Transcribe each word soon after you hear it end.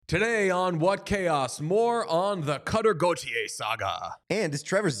Today on What Chaos, more on the Cutter Gauthier saga. And is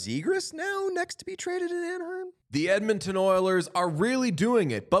Trevor Zegras now next to be traded in Anaheim? The Edmonton Oilers are really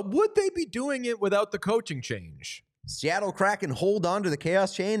doing it, but would they be doing it without the coaching change? Seattle Kraken hold on to the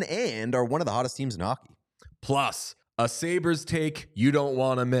chaos chain and are one of the hottest teams in hockey. Plus, a Sabres take you don't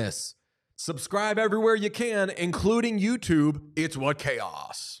want to miss. Subscribe everywhere you can, including YouTube. It's What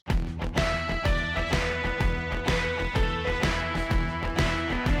Chaos.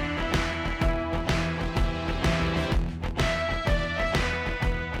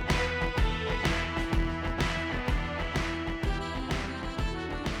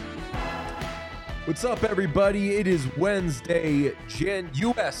 What's up, everybody? It is Wednesday,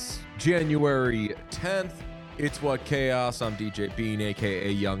 U.S. January 10th. It's What Chaos. I'm DJ Bean, a.k.a.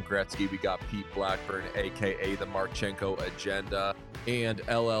 Young Gretzky. We got Pete Blackburn, a.k.a. the Marchenko Agenda, and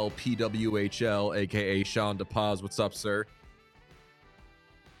LLPWHL, a.k.a. Sean DePaz. What's up, sir?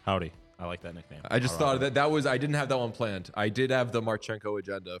 Howdy. I like that nickname. I just thought that was, I didn't have that one planned. I did have the Marchenko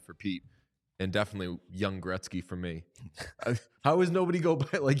Agenda for Pete, and definitely Young Gretzky for me. How does nobody go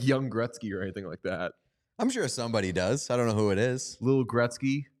by like Young Gretzky or anything like that? I'm sure somebody does. I don't know who it is. Little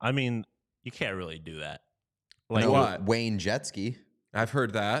Gretzky? I mean, you can't really do that. Like No, what? Wayne Jetski. I've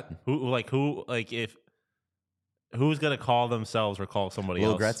heard that. Who's gonna call themselves or call somebody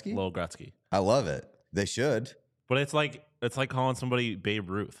Little else Gretzky? Little Gretzky? I love it. They should. But it's like calling somebody Babe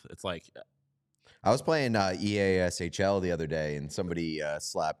Ruth. It's like, I was playing EASHL the other day, and somebody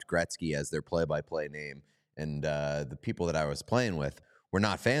slapped Gretzky as their play-by-play name, and the people that I was playing with were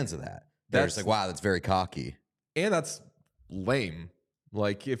not fans of that. They're just like, wow, that's very cocky. And that's lame.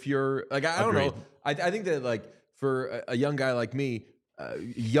 Like, if you're like, I don't know. I think that, like, for a young guy like me,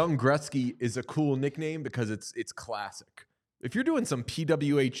 Young Gretzky is a cool nickname because it's classic. If you're doing some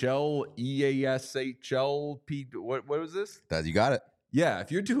PWHL, EASHL, what was this? You got it. Yeah,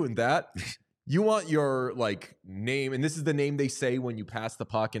 if you're doing that, you want your like name, and this is the name they say when you pass the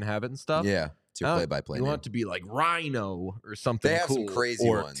puck and have it and stuff. Yeah, it's your play-by-play You name. want it to be like Rhino or something. They have cool. some crazy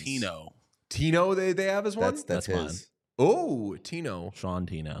or ones. Tino. Tino, they have as one. That's That's his. Oh, Tino. Sean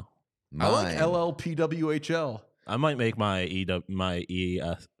Tino. I like Mine. LLPWHL. I might make my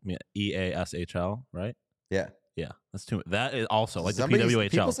EASHL, right? Yeah. Yeah, that's too. That is also like People the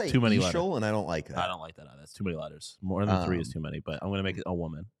PWHL. say Too many Ishol, letters. and I don't like that. I don't like that. That's too many letters. More than three is too many. But I'm gonna make it a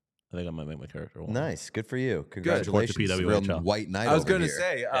woman. I think I'm gonna make my character a woman. Nice. Good for you. Support Congratulations. the Real PWHL. white knight I was over going to here.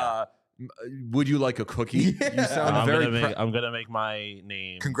 say, Yeah. would you like a cookie? Yeah. You sound I'm very. I'm gonna make my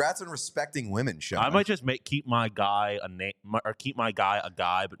name. Congrats on respecting women, Sean. I might just keep my guy a name, or keep my guy a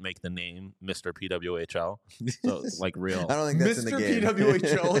guy, but make the name Mr. PWHL. So like real. I don't think that's in the Mr. game.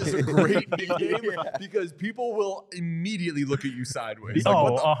 PWHL is a great nickname Yeah. because people will immediately look at you sideways. Oh,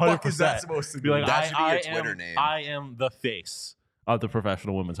 Like, what the fuck is that 100%. supposed to Be be? like, That should be I your Twitter am, name. I am the face of the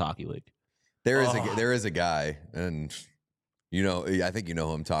Professional Women's Hockey League. There Oh. is a guy, and I think you know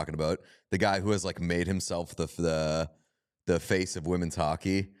who I'm talking about. The guy who has like made himself the face of women's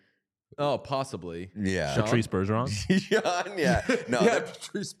hockey. Oh, possibly. Yeah, Sean? Patrice Bergeron. Sean, yeah. No, Yeah,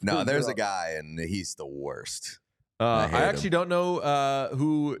 there's a guy, and he's the worst. I hate actually him. don't know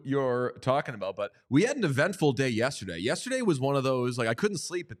who you're talking about, but we had an eventful day yesterday. Yesterday was one of those, like, I couldn't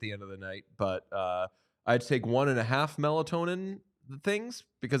sleep at the end of the night, but I had to take 1.5 melatonin things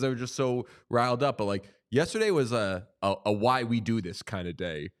because I was just so riled up. But like yesterday was a why we do this kind of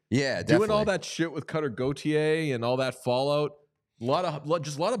day. Yeah, definitely. Doing all that shit with Cutter Gauthier and all that fallout. A lot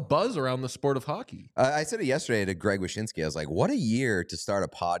of buzz around the sport of hockey. I said it yesterday to Greg Wyshynski. I was like, what a year to start a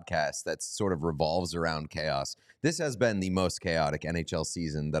podcast that sort of revolves around chaos. This has been the most chaotic NHL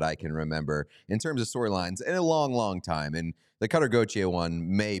season that I can remember in terms of storylines in a long, long time. And the Cutter Gauthier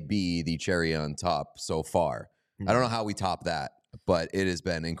one may be the cherry on top so far. I don't know how we top that, but it has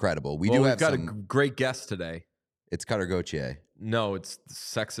been incredible. We've got a great guest today. It's Cutter Gauthier. No, it's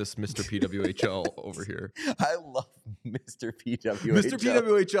sexist Mr. PWHL over here. I love Mr. PWHL. Mr.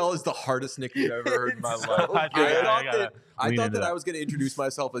 PWHL is the hardest nickname I've ever heard in my It's life. so I good. thought that I was going to introduce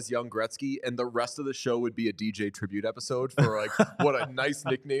myself as Young Gretzky, and the rest of the show would be a DJ tribute episode for like what a nice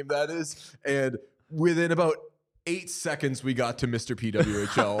nickname that is. And within about 8 seconds, we got to Mr.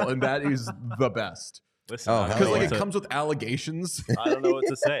 PWHL, and that is the best. Listen, Oh, I don't Because know like what it to- comes with allegations. I don't know what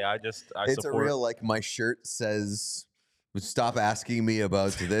to say. I It's support. a real, like, my shirt says, stop asking me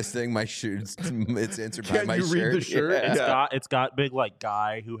about this thing. My shirt, it's answered by Can my you shirt. read the shirt? Yeah. It's got big like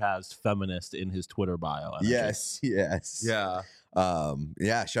guy who has feminist in his Twitter bio. energy. Yes. Yeah.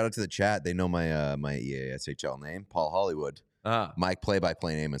 Yeah. Shout out to the chat. They know my my EASHL name, Paul Hollywood. My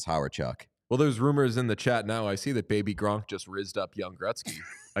play-by-play name is Howard Chuck. Well, there's rumors in the chat now. I see that Baby Gronk just rizzed up Young Gretzky.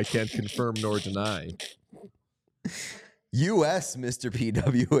 I can't confirm nor deny. U.S. Mr.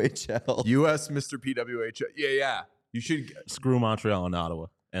 PWHL. U.S. Mr. PWH. Yeah. You should. Screw Montreal and Ottawa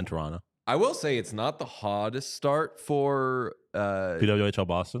and Toronto. I will say it's not the hottest start for PWHL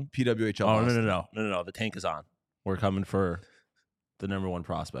Boston. PWHL. Oh, Boston. no. The tank is on. We're coming for the number one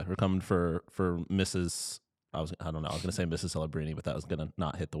prospect. We're coming for Mrs. I don't know. I was gonna say Mrs. Celebrini, but that was gonna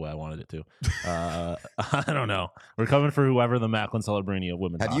not hit the way I wanted it to. I don't know. We're coming for whoever the Macklin Celebrini of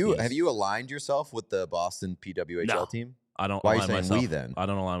women's hockey is. Have you aligned yourself with the Boston PWHL team? I don't. Why are you align saying myself, we then? I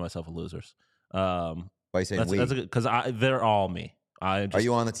don't align myself with losers. Why are you saying we? Because they're all me. Are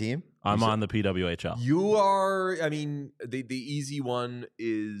you on the team? I'm on the PWHL. You are. I mean, the easy one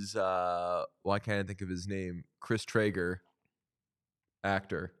is. Why can't I think of his name? Chris Traeger,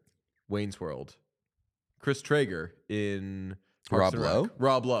 actor, Wayne's World. Chris Traeger in Parks and Rec.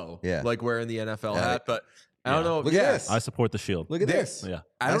 Rob Lowe. Yeah. Like wearing the NFL hat. But I don't know. Look at this. I support the Shield. Look at this. Yeah.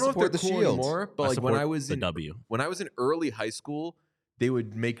 I don't know if they're cool anymore, but like when I was in early high school, they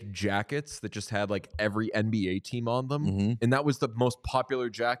would make jackets that just had like every NBA team on them. Mm-hmm. And that was the most popular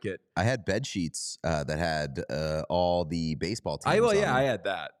jacket. I had bed sheets that had all the baseball teams. I had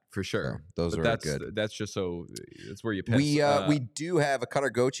that. For sure. So those are good. That's just so. That's where you piss. We do have a Cutter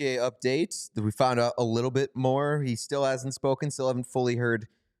Gauthier update that we found out a little bit more. He still hasn't spoken. Still haven't fully heard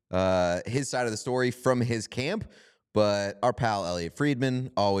his side of the story from his camp. But our pal Elliot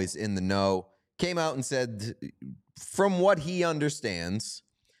Friedman, always in the know, came out and said, from what he understands,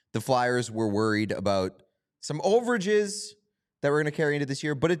 the Flyers were worried about some overages that we're going to carry into this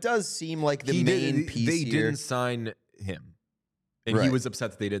year. But it does seem like the main piece they here. didn't sign him. And he was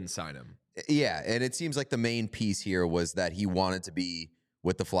upset that they didn't sign him. Yeah, and it seems like the main piece here was that he wanted to be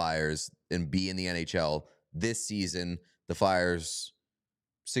with the Flyers and be in the NHL this season. The Flyers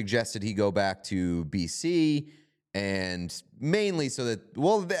suggested he go back to BC, and mainly so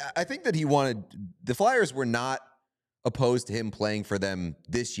that, I think that the Flyers were not opposed to him playing for them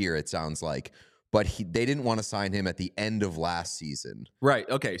this year, it sounds like. But they didn't want to sign him at the end of last season. Right.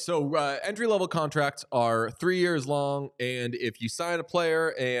 Okay. So entry-level contracts are 3 years long, and if you sign a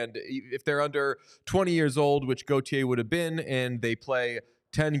player and if they're under 20 years old, which Gauthier would have been, and they play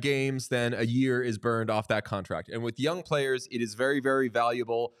 10 games, then a year is burned off that contract. And with young players, it is very, very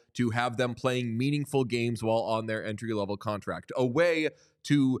valuable to have them playing meaningful games while on their entry-level contract. A way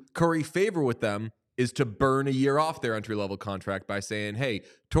to curry favor with them is to burn a year off their entry-level contract by saying, hey,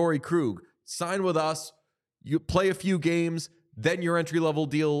 Torrey Krug, sign with us, you play a few games, then your entry-level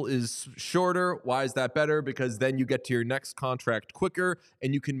deal is shorter. Why is that better? Because then you get to your next contract quicker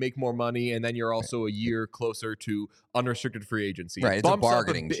and you can make more money, and then you're also a year closer to unrestricted free agency. Right, it's a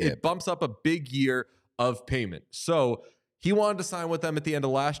bargaining chip. It bumps up a big year of payment. So he wanted to sign with them at the end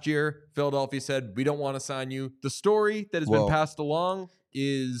of last year. Philadelphia said, we don't want to sign you. The story that has been passed along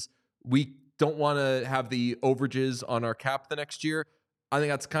is we don't want to have the overages on our cap the next year. I think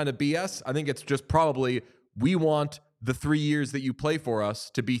that's kind of BS. I think it's just probably we want the 3 years that you play for us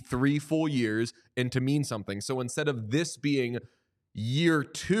to be 3 full years and to mean something. So instead of this being year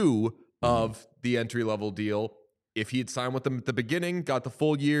 2 of the entry-level deal, if he had signed with them at the beginning, got the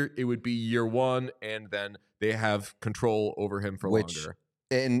full year, it would be year 1, and then they have control over him for longer.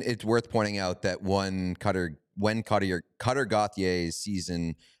 And it's worth pointing out that when Cutter Gauthier's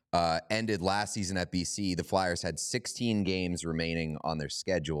season ended last season at BC, the Flyers had 16 games remaining on their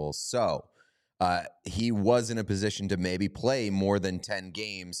schedule. So he was in a position to maybe play more than 10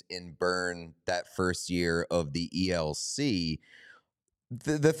 games and burn that first year of the ELC.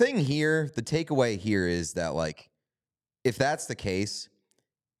 The thing here, the takeaway here is that, like, if that's the case,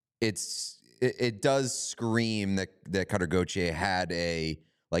 it does scream that Cutter Gauthier had a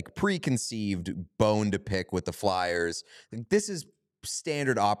preconceived bone to pick with the Flyers. This is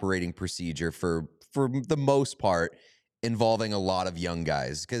standard operating procedure for the most part involving a lot of young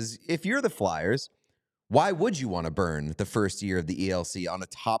guys. Because if you're the Flyers, why would you want to burn the first year of the ELC on a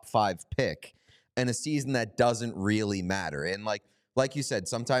top 5 pick in a season that doesn't really matter? And like you said,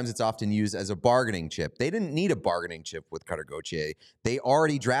 sometimes it's often used as a bargaining chip. They didn't need a bargaining chip with Cutter Gauthier. They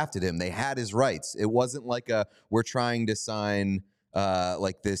already drafted him. They had his rights. It wasn't like we're trying to sign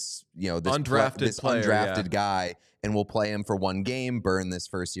this undrafted guy, and we'll play him for 1 game, burn this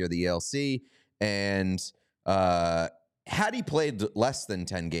first year of the ELC. And had he played less than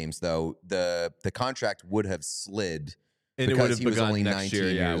 10 games, though, the contract would have slid. And it would have begun next year.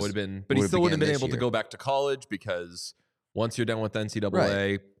 Yeah, it would have been. But he still wouldn't have been able to go back to college because once you're done with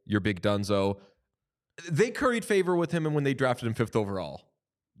NCAA, you're big dunzo. They curried favor with him, and when they drafted him 5th overall.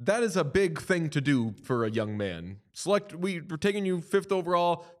 That is a big thing to do for a young man. We're taking you 5th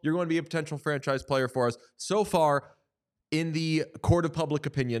overall. You're going to be a potential franchise player for us. So far, in the court of public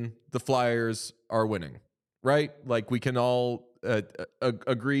opinion, the Flyers are winning. right? Like we can all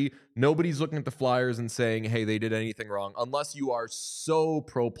agree nobody's looking at the Flyers and saying, hey, they did anything wrong, unless you are so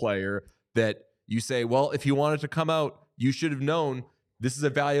pro player that you say, well, if he wanted to come out, you should have known this is a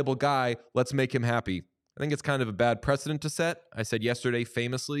valuable guy. Let's make him happy. I think it's kind of a bad precedent to set. I said yesterday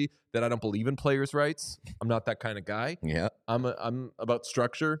famously that I don't believe in players' rights. I'm not that kind of guy. Yeah. I'm about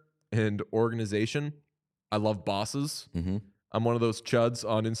structure and organization. I love bosses. Mm-hmm. I'm one of those chuds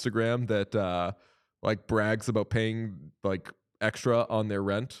on Instagram that like brags about paying like extra on their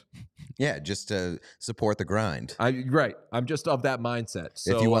rent. Yeah, just to support the grind. Right. I'm just of that mindset.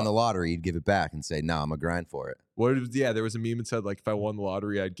 So if you won the lottery, you'd give it back and say, "No, I'm a grind for it." There was a meme that said like if I won the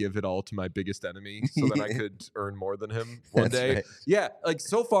lottery, I'd give it all to my biggest enemy so that I could earn more than him one day. Right. Yeah, like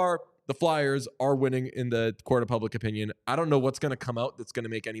so far the Flyers are winning in the court of public opinion. I don't know what's going to come out that's going to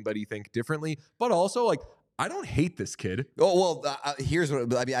make anybody think differently, but also like I don't hate this kid. Oh, well, here's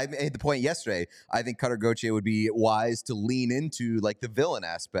what I mean. I made the point yesterday. I think Cutter Gauthier would be wise to lean into like the villain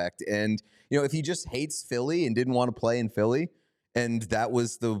aspect. And, if he just hates Philly and didn't want to play in Philly, and that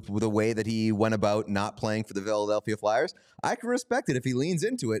was the way that he went about not playing for the Philadelphia Flyers, I can respect it if he leans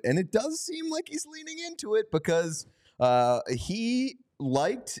into it. And it does seem like he's leaning into it because he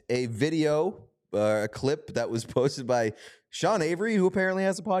liked a video, a clip that was posted by Sean Avery, who apparently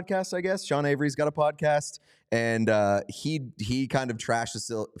has a podcast, I guess. Sean Avery's got a podcast, and he kind of trashed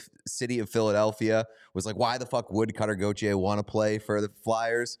the city of Philadelphia, was like, why the fuck would Cutter Gauthier want to play for the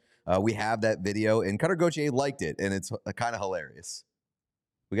Flyers? We have that video, and Cutter Gauthier liked it, and it's kind of hilarious.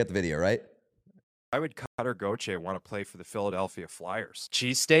 We got the video, right? Why would Cutter Gauthier want to play for the Philadelphia Flyers?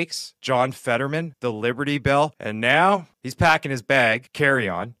 Cheesesteaks, John Fetterman, the Liberty Bell, and now he's packing his bag, carry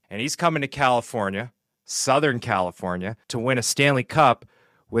on, and he's coming to California, Southern California, to win a Stanley Cup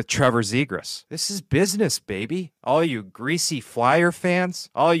with Trevor Zegras. This is business, baby. All you greasy Flyer fans,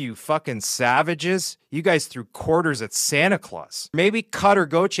 all you fucking savages, you guys threw quarters at Santa Claus. Maybe Cutter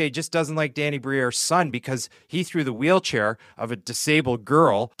Gauthier just doesn't like Danny Briere's son because he threw the wheelchair of a disabled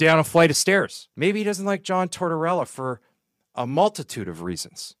girl down a flight of stairs. Maybe he doesn't like John Tortorella for a multitude of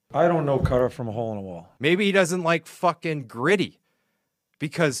reasons. I don't know Cutter from a hole in a wall. Maybe he doesn't like fucking Gritty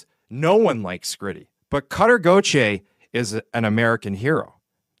because no one likes Gritty. But Cutter Gauthier is an American hero,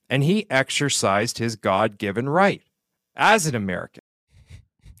 and he exercised his God-given right as an American.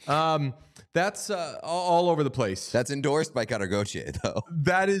 That's all over the place. That's endorsed by Cutter Gauthier, though.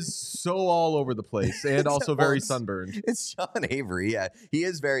 That is so all over the place, and also very sunburned. It's Sean Avery. Yeah, he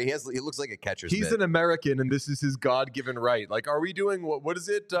looks like a catcher's He's mitt. an American, and this is his God-given right. Like, are we doing what is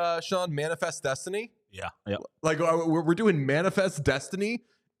it, Sean? Manifest Destiny? Yeah. Yep. Like, we're doing Manifest Destiny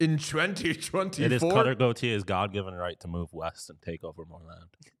in 2024. It is Cutter Gautier's God-given right to move west and take over more land.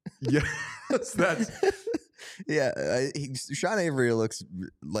 Yes, that's. Yeah, Sean Avery looks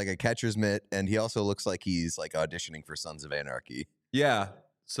like a catcher's mitt, and he also looks like he's like auditioning for Sons of Anarchy. Yeah.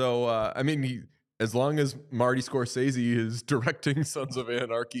 So, I mean, as long as Marty Scorsese is directing Sons of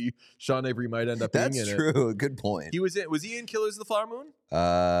Anarchy, Sean Avery might end up being in it. That's true. Good point. Was he in Killers of the Flower Moon?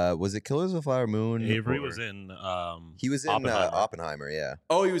 Was it Killers of the Flower Moon? Avery was in he was in Oppenheimer, yeah.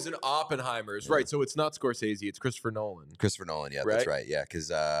 Oh, he was in Oppenheimer's. Yeah. Right. So it's not Scorsese, it's Christopher Nolan. Christopher Nolan, yeah, right? That's right. Yeah,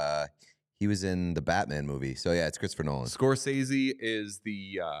 because he was in the Batman movie. So yeah, it's Christopher Nolan. Scorsese is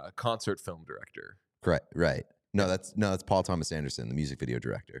the concert film director. Correct. Right. No, that's Paul Thomas Anderson, the music video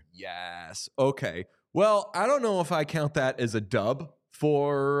director. Yes. Okay. Well, I don't know if I count that as a dub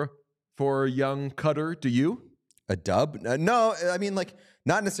for young Cutter. Do you? A dub? No, I mean, like,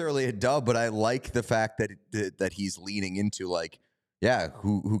 not necessarily a dub, but I like the fact that he's leaning into, like, yeah,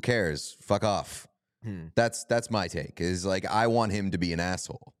 who cares? Fuck off. That's my take. Is like, I want him to be an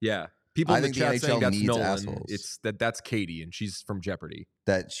asshole. Yeah. People in the chat saying that's Nolan. Assholes. It's that's Katie, and she's from Jeopardy.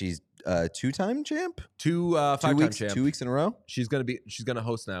 That she's two-time champ, five-time champ, 2 weeks in a row. She's gonna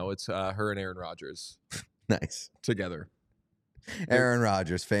host now. It's her and Aaron Rodgers. Nice together. Aaron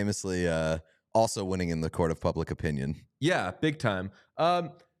Rodgers, famously also winning in the court of public opinion. Yeah, big time.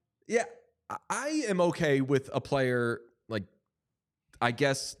 Yeah, I am okay with a player like, I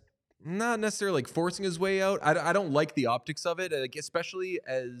guess, not necessarily like forcing his way out. I don't like the optics of it, like, especially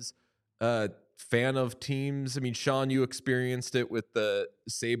as fan of teams. I mean, Sean, you experienced it with the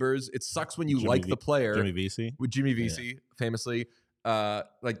Sabres. It sucks when you like the player. Jimmy Vesey. With Jimmy Vesey, famously.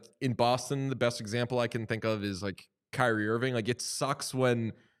 Like in Boston, the best example I can think of is like Kyrie Irving. Like, it sucks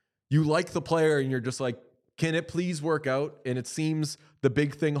when you like the player and you're just like, can it please work out? And it seems the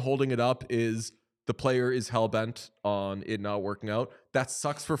big thing holding it up is the player is hell-bent on it not working out. That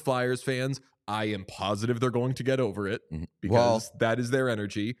sucks for Flyers fans. I am positive they're going to get over it because that is their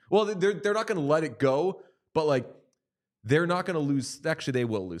energy. Well, they're not going to let it go, but like, they're not going to lose. Actually, they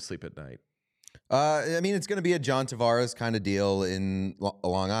will lose sleep at night. I mean, it's going to be a John Tavares kind of deal in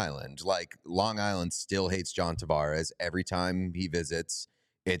Long Island. Like, Long Island still hates John Tavares. Every time he visits,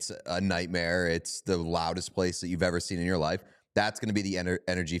 it's a nightmare. It's the loudest place that you've ever seen in your life. That's going to be the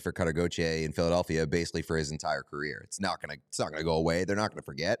energy for Cutter Gauthier in Philadelphia, basically for his entire career. It's not going to go away. They're not going to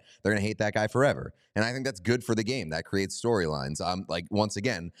forget. They're going to hate that guy forever. And I think that's good for the game. That creates storylines. Once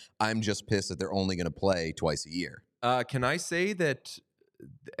again, I'm just pissed that they're only going to play twice a year. Can I say that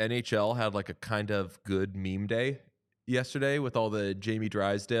the NHL had like a kind of good meme day yesterday with all the Jamie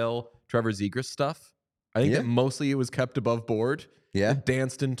Drysdale, Trevor Zegras stuff? I think that mostly it was kept above board. Yeah, it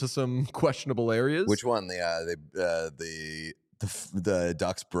danced into some questionable areas. Which one? The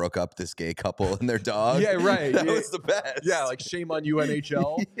Ducks broke up this gay couple and their dog. Yeah, right. That was the best. Yeah, like shame on you,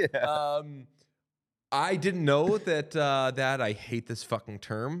 NHL. Yeah. I didn't know that I hate this fucking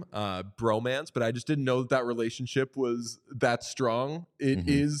term, bromance, but I just didn't know that relationship was that strong. It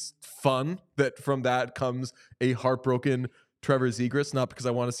is fun that from that comes a heartbroken Trevor Zegras, not because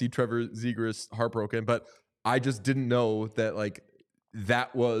I want to see Trevor Zegras heartbroken, but I just didn't know that like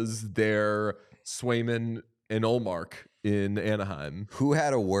that was their Swayman and Ullmark in Anaheim. Who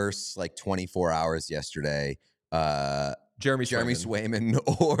had a worse 24 hours yesterday? Jeremy Swayman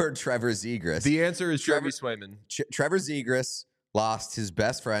or Trevor Zegras? The answer is Jeremy Swayman. Trevor Zegras lost his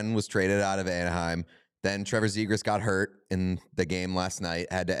best friend, was traded out of Anaheim. Then Trevor Zegras got hurt in the game last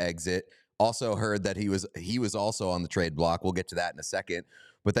night, had to exit. Also heard that he was also on the trade block. We'll get to that in a second.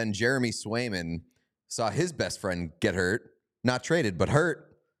 But then Jeremy Swayman saw his best friend get hurt, not traded, but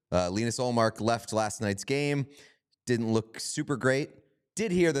hurt. Linus Ullmark left last night's game. Didn't look super great.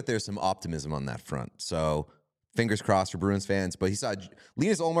 Did hear that there's some optimism on that front. So fingers crossed for Bruins fans. But he saw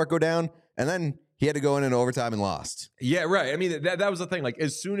Linus Ullmark go down, and then he had to go in overtime and lost. Yeah, right. I mean, that was the thing. Like,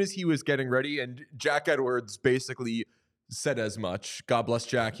 as soon as he was getting ready, and Jack Edwards basically said as much. God bless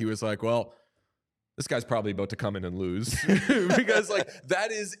Jack. He was like, well, this guy's probably about to come in and lose. Because, like,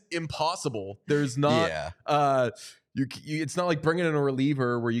 that is impossible. There's not... it's not like bringing in a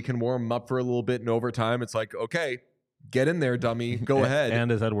reliever where you can warm him up for a little bit in overtime. It's like, okay, get in there, dummy. Go ahead.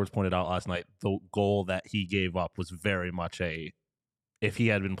 And as Edwards pointed out last night, the goal that he gave up was very much if he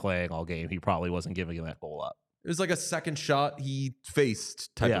had been playing all game, he probably wasn't giving that goal up. It was like a second shot he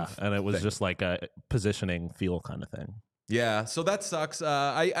faced type of and it was thing. just like a positioning feel kind of thing. Yeah, so that sucks.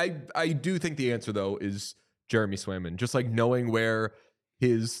 I do think the answer, though, is Jeremy Swayman. Just like knowing where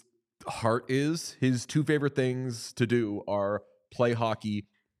his heart is, his two favorite things to do are play hockey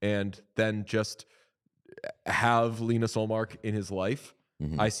and then just have Linus Ullmark in his life.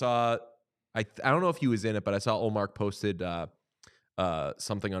 I saw, I don't know if he was in it, but I saw Ullmark posted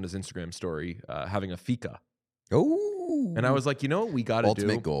something on his Instagram story having a fika. Oh, and I was like, you know what we got to do?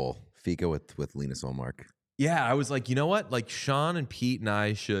 Ultimate goal, fika with Linus Ullmark. Yeah, I was like, you know what? Like Sean and Pete and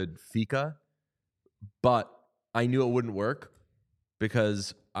I should fika, but I knew it wouldn't work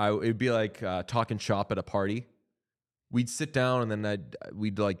because it'd be like talking shop at a party. We'd sit down and then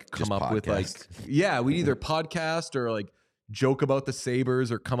we'd like come Just up podcast. with like, we'd either podcast or like joke about the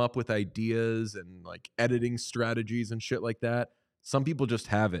Sabres or come up with ideas and like editing strategies and shit like that. Some people just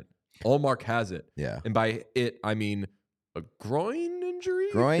have it. Ullmark has it. Yeah. And by it, I mean a groin injury?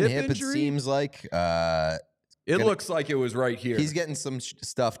 Hip injury? it seems like. It looks like it was right here. He's getting some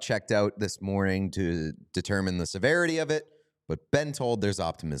stuff checked out this morning to determine the severity of it, but been told there's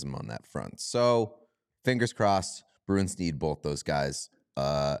optimism on that front. So fingers crossed, Bruins need both those guys.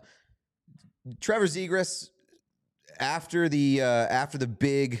 Trevor Zegras, after the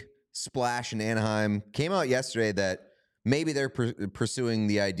big splash in Anaheim, came out yesterday that maybe they're pursuing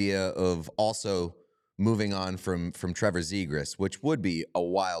the idea of also moving on from Trevor Zegras, which would be a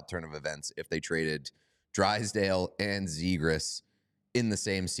wild turn of events if they traded Drysdale and Zegras in the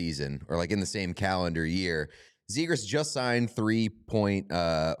same season or like in the same calendar year. Zegras just signed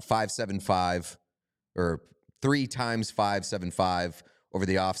 3.575 or 3 times 575 over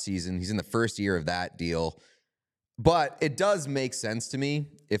the offseason. He's in the first year of that deal. But it does make sense to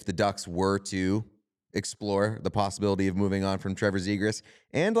me if the Ducks were to explore the possibility of moving on from Trevor Zegras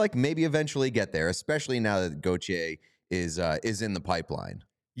and like maybe eventually get there, especially now that Gauthier is in the pipeline.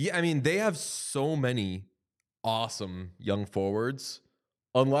 Yeah, I mean, they have so many awesome young forwards.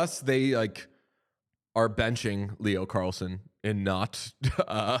 Unless they like are benching Leo Carlson and not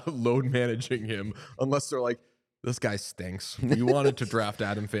load managing him. Unless they're like, this guy stinks. We wanted to draft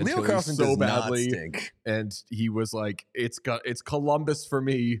Adam Fantilli Leo Carlson so does badly, not stink. And he was like, it's Columbus for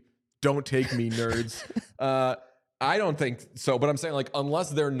me. Don't take me, nerds. I don't think so, but I'm saying like unless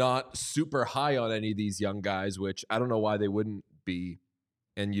they're not super high on any of these young guys, which I don't know why they wouldn't be.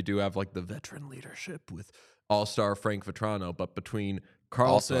 And you do have like the veteran leadership with all-star Frank Vetrano, but between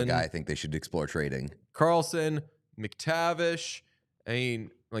Also a Carlson, guy I think they should explore trading. Carlson, McTavish. I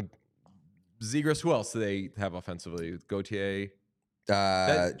mean, like Zegras. Who else do they have offensively? Gauthier.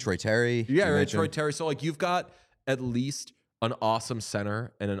 Troy Terry. Yeah, you right. mentioned. Troy Terry. So like you've got at least an awesome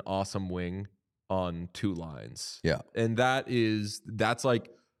center and an awesome wing on 2 lines. Yeah. And that's like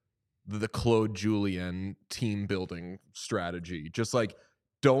the Claude Julien team building strategy. Just like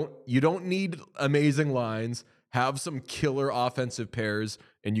you don't need amazing lines. Have some killer offensive pairs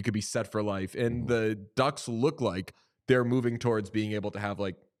and you could be set for life. And the Ducks look like they're moving towards being able to have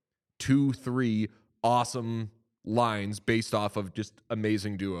like 2-3 awesome lines based off of just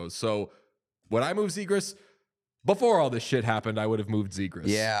amazing duos. So when I moved Zegras, before all this shit happened, I would have moved Zegras.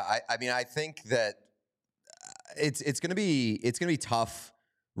 Yeah, I mean, I think that it's gonna be tough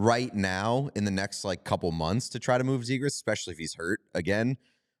right now in the next like couple months to try to move Zegras, especially if he's hurt again.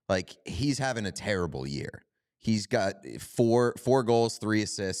 Like he's having a terrible year. He's got 4 goals, 3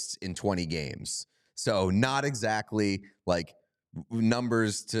 assists in 20 games. So not exactly like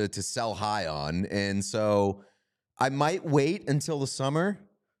numbers to sell high on. And so I might wait until the summer.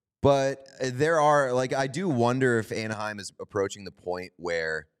 But there are, like, I do wonder if Anaheim is approaching the point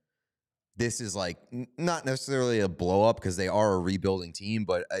where this is, like, not necessarily a blow up because they are a rebuilding team,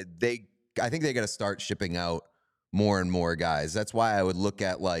 but I think they got to start shipping out more and more guys. That's why I would look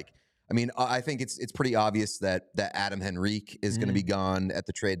at, like, I mean, I think it's pretty obvious that Adam Henrique is going to be gone at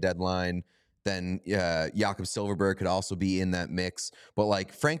the trade deadline. Then Jakob Silfverberg could also be in that mix. But,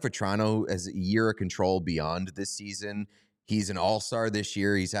 like, Frank Vatrano has a year of control beyond this season. He's an all-star this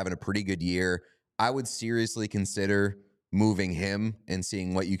year. He's having a pretty good year. I would seriously consider moving him and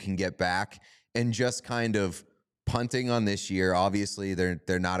seeing what you can get back and just kind of punting on this year. Obviously,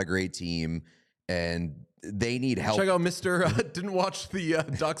 they're not a great team, and they need help. Check out Mr. Didn't watch the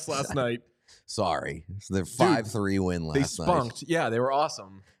Ducks last night. Sorry. So they're 5-3 win last night. They spunked. Yeah, they were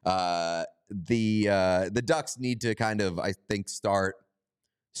awesome. The Ducks need to kind of, I think, start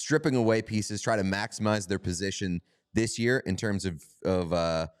stripping away pieces, try to maximize their position this year in terms of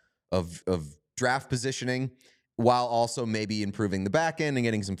draft positioning, while also maybe improving the back end and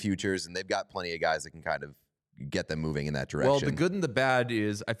getting some futures. And they've got plenty of guys that can kind of get them moving in that direction. Well, the good and the bad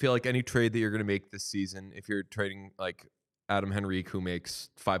is I feel like any trade that you're going to make this season, if you're trading like Adam Henrique, who makes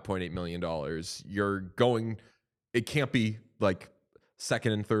 $5.8 million, it can't be like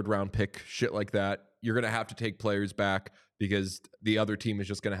 2nd and 3rd round pick shit like that. You're going to have to take players back because the other team is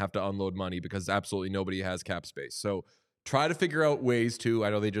just going to have to unload money because absolutely nobody has cap space. So try to figure out ways to,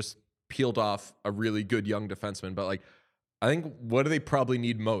 I know they just peeled off a really good young defenseman, but like, I think what do they probably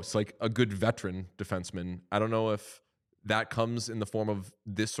need most? Like a good veteran defenseman. I don't know if that comes in the form of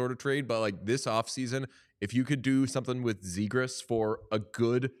this sort of trade, but like this offseason, if you could do something with Zegras for a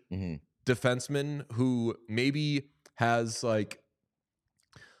good defenseman who maybe has like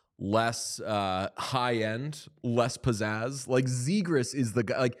less high end, less pizzazz. Like Zegras is the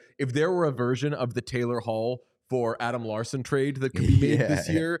guy. Like if there were a version of the Taylor Hall for Adam Larson trade that could be made this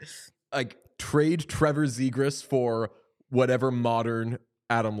year, like trade Trevor Zegras for whatever modern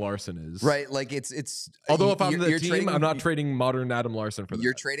Adam Larson is. Right. Like it's although if I'm the team, I'm not trading modern Adam Larson for that.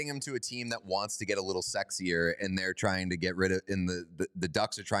 You're trading him to a team that wants to get a little sexier, and they're trying to get rid of, and the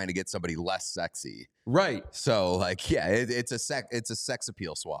Ducks are trying to get somebody less sexy. Right. So like, yeah, it's a sex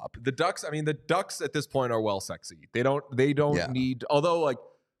appeal swap. The Ducks, I mean, the Ducks at this point are well sexy. They don't need, although like,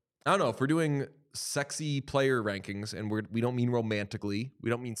 I don't know, if we're doing sexy player rankings and we don't mean romantically, we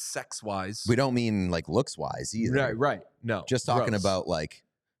don't mean sex wise. We don't mean like looks wise either. Right. No. Just talking about like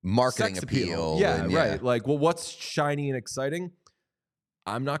marketing appeal. Yeah, right. Like, well, what's shiny and exciting?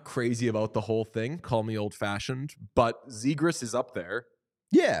 I'm not crazy about the whole thing. Call me old fashioned, but Zegras is up there.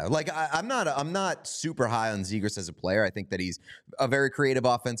 Yeah, like I'm not super high on Zegras as a player. I think that he's a very creative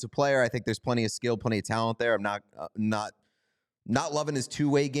offensive player. I think there's plenty of skill, plenty of talent there. I'm not loving his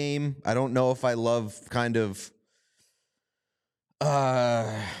two-way game. I don't know if I love kind of.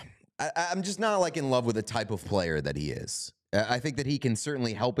 I'm just not like in love with the type of player that he is. I think that he can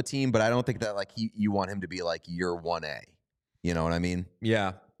certainly help a team, but I don't think that like you want him to be like your 1A. You know what I mean?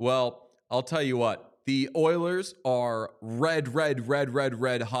 Yeah. Well, I'll tell you what. The Oilers are red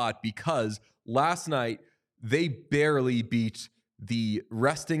hot because last night they barely beat the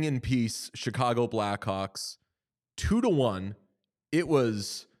resting in peace Chicago Blackhawks 2-1. It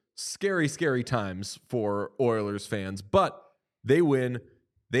was scary times for Oilers fans, but they win.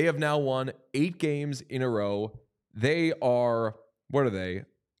 They have now won 8 games in a row. They are, what are they?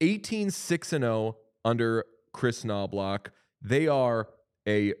 18-6-0 under Chris Knobloch. They are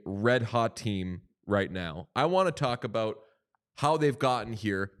a red hot team right now. I want to talk about how they've gotten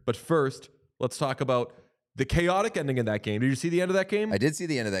here, but first, let's talk about the chaotic ending of that game. Did you see the end of that game? I did see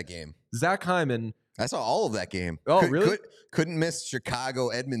the end of that game. Zach Hyman. I saw all of that game. Oh, really? Couldn't miss Chicago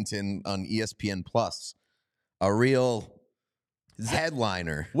Edmonton on ESPN Plus. A real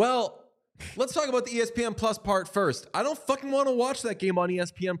headliner. Well, let's talk about the ESPN Plus part first. I don't fucking want to watch that game on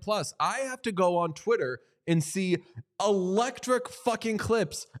ESPN Plus. I have to go on Twitter and see electric fucking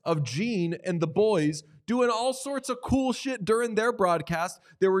clips of Gene and the boys doing all sorts of cool shit during their broadcast.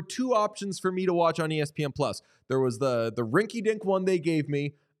 There were two options for me to watch on ESPN Plus. There was the rinky-dink one they gave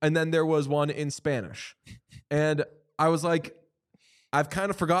me, and then there was one in Spanish. And I was like, I've kind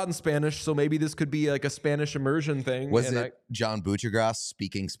of forgotten Spanish, so maybe this could be like a Spanish immersion thing. Was it John Buccigross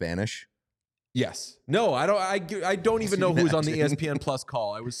speaking Spanish? Yes. No, I don't. I don't even know who was on the ESPN Plus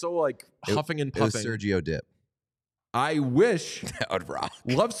call. I was so like huffing and puffing. It was Sergio Dip. I wish. That would rock.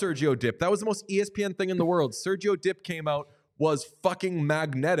 Love Sergio Dip. That was the most ESPN thing in the world. Sergio Dip came out, was fucking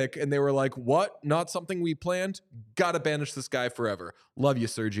magnetic, and they were like, "What? Not something we planned? Gotta banish this guy forever." Love you,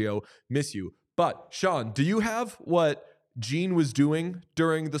 Sergio. Miss you. But Sean, do you have what Gene was doing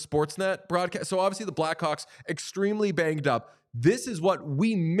during the Sportsnet broadcast? So obviously the Blackhawks extremely banged up. This is what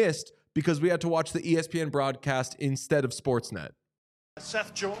we missed because we had to watch the ESPN broadcast instead of Sportsnet.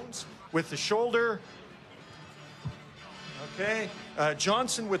 Seth Jones with the shoulder. Okay.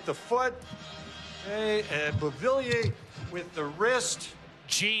 Johnson with the foot. Okay. Beauvillier with the wrist.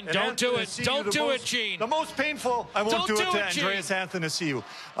 Gene, And don't do it. Athanasiou, Don't the do most- it, Gene. The most painful, I won't Don't do it do to it, Gene. Andreas Athanasiou.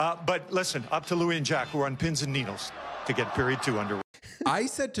 But listen, up to Louis and Jack, who are on pins and needles to get period 2 underway. I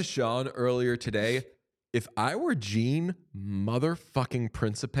said to Sean earlier today, if I were Gene motherfucking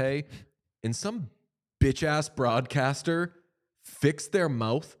Principe and some bitch ass broadcaster fixed their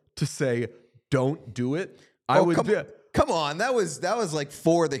mouth to say, don't do it, I would do. Come on, that was like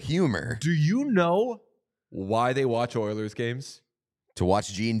for the humor. Do you know why they watch Oilers games? To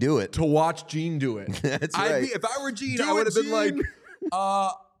watch Gene do it. To watch Gene do it. That's right. If I were Gene, Do I would have it, been like, Gene.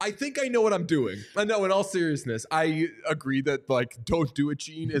 I think I know what I'm doing. I know, in all seriousness, I agree that like, don't do it,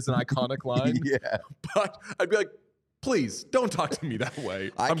 Gene is an iconic line. Yeah. But I'd be like, please don't talk to me that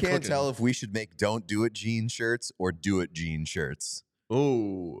way. I I'm can't cooking. tell if we should make Don't Do It Gene shirts or Do It Gene shirts.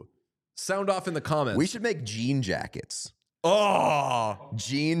 Oh, sound off in the comments. We should make Gene jackets. Oh,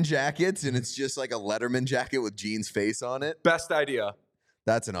 Gene jackets, and it's just like a Letterman jacket with Gene's face on it. best idea.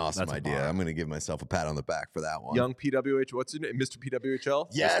 That's an awesome That's a idea. bar. I'm going to give myself a pat on the back for that one. Young PWH, what's his name? Mr. PWHL?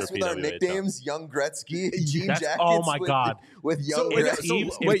 Yes, Mr. with our PWHL. nicknames, Young Gretzky, Gene That's- jackets. oh my God. With Young So, If Gretzky.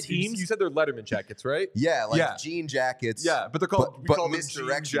 teams- if wait, teams- you said they're Letterman jackets, right? Yeah, like Yeah. Gene jackets. Yeah, but they're called, we but call them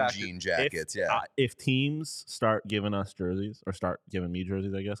misdirection Gene Gene jackets. Yeah. If teams start giving us jerseys or start giving me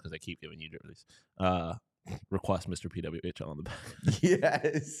jerseys, I guess, because they keep giving you jerseys, request Mr. PWHL on the back.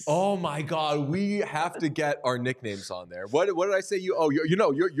 Yes. Oh my God, we have to get our nicknames on there. What did I say? You're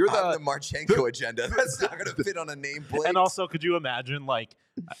the I'm the Marchenko agenda. That's not going to fit on a nameplate. And also, could you imagine, like,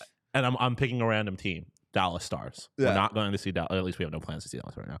 and I'm picking a random team, Dallas Stars. Yeah. We're not going to see Dallas. At least we have no plans to see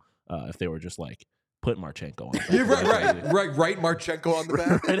Dallas right now. If they were just like, put Marchenko on. Yeah, right. Marchenko on the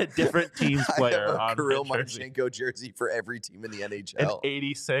back. And a different team's I player have a on Kirill the jersey. Marchenko jersey for every team in the An NHL.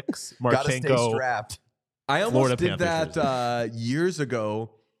 86 Gotta stay Marchenko. strapped. I almost Florida did Panthers that years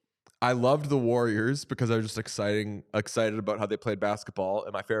ago. I loved the Warriors because I was just excited about how they played basketball,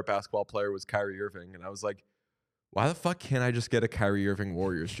 and my favorite basketball player was Kyrie Irving, and I was like, why the fuck can't I just get a Kyrie Irving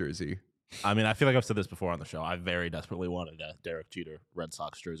Warriors jersey? I mean, I feel like I've said this before on the show. I very desperately wanted a Derek Jeter Red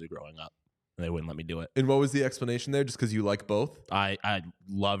Sox jersey growing up, and they wouldn't let me do it. And what was the explanation there? Just because you like both? I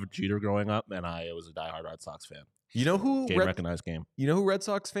loved Jeter growing up, and I was a diehard Red Sox fan. You know who Recognized game. You know who Red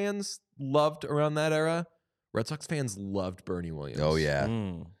Sox fans loved around that era? Red Sox fans loved Bernie Williams. Oh, yeah.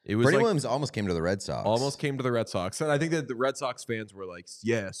 It was Bernie like Williams almost came to the Red Sox. almost came to the Red Sox, and I think that the Red Sox fans were like,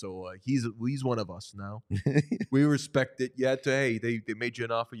 "Yeah, so he's one of us now. We respect it. Yeah, hey, they made you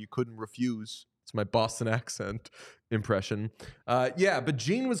an offer you couldn't refuse." It's my Boston accent impression. Yeah, but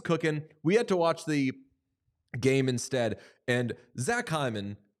Gene was cooking. We had to watch the game instead, and Zach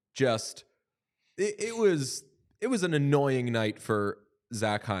Hyman just it was an annoying night for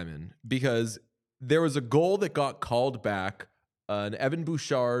Zach Hyman because there was a goal that got called back, an Evan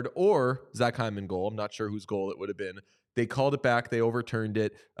Bouchard or Zach Hyman goal. I'm not sure whose goal it would have been. They called it back. They overturned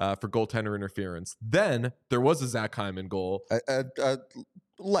it for goaltender interference. Then there was a Zach Hyman goal. A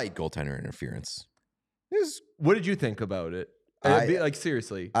light goaltender interference. What did you think about it?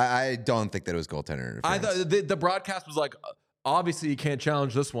 Seriously. I don't think that it was goaltender interference. I thought the broadcast was like, obviously you can't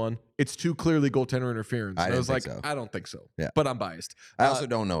challenge this one. It's too clearly goaltender interference. I And I was didn't like, think so. I don't think so. Yeah. But I'm biased. I also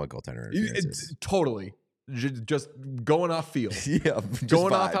don't know what goaltender interference is. Totally. just going off field. Yeah,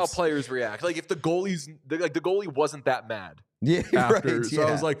 Going off how vibes. players react. Like if the goalie wasn't that mad Yeah, after. right, So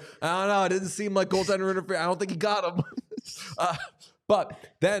I was like, I don't know. It didn't seem like goaltender interference. I don't think he got him. But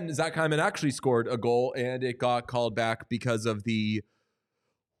then Zach Hyman actually scored a goal, and it got called back because of the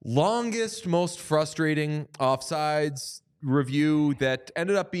longest, most frustrating offsides review that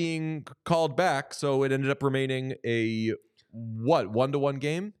ended up being called back. So it ended up remaining a 1-1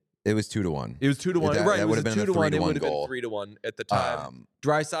 game. It was 2-1. It was 2-1. That- right. that It was would have a been a 2-1. It 3-1 would have been goal. 3-1 at the time.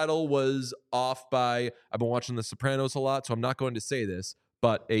 Draisaitl was off by, I've been watching The Sopranos a lot, so I'm not going to say this,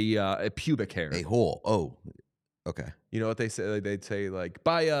 but a pubic hair. A hole. Oh, okay. You know what they say? Like, they'd say like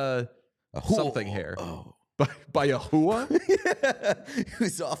by a hole. something hair. Oh. By a hua? He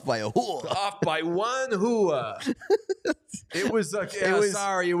was off by a hole. Off by one hua. It was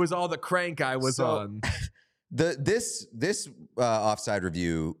sorry, it was all the crank I was on. This offside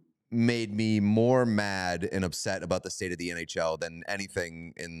review made me more mad and upset about the state of the NHL than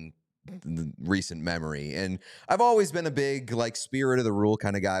anything in the recent memory. And I've always been a big like spirit of the rule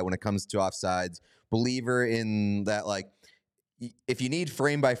kind of guy when it comes to offsides. Believer in that, like, if you need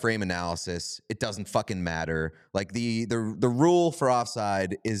frame by frame analysis, it doesn't fucking matter. Like the rule for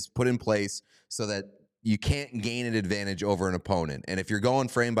offside is put in place so that you can't gain an advantage over an opponent. And if you're going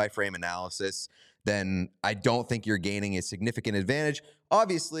frame by frame analysis, then I don't think you're gaining a significant advantage.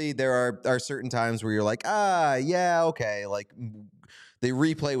 Obviously, there are certain times where you're like, yeah, okay, like the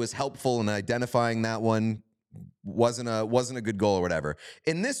replay was helpful in identifying that one wasn't a good goal or whatever.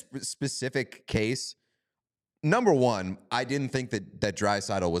 In this specific case, number one, I didn't think that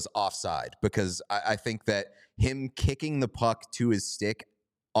Draisaitl was offside because I think that him kicking the puck to his stick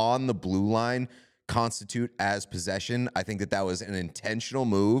on the blue line constitute as possession. I think that was an intentional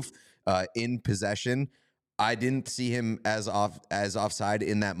move in possession. I didn't see him as offside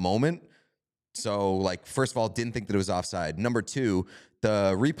in that moment. So, like, first of all, didn't think that it was offside. Number two,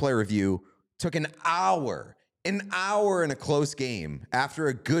 the replay review took an hour in a close game after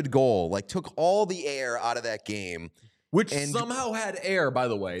a good goal, like took all the air out of that game. Which somehow had air, by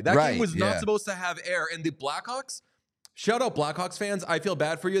the way. That game was not supposed to have air. And the Blackhawks, shout out Blackhawks fans. I feel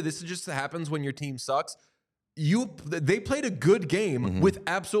bad for you. This just happens when your team sucks. They played a good game with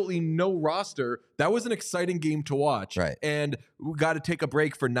absolutely no roster. That was an exciting game to watch. Right. And we got to take a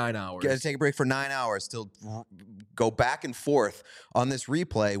break for 9 hours. Got to take a break for 9 hours to go back and forth on this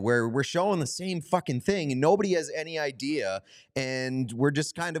replay where we're showing the same fucking thing and nobody has any idea. And we're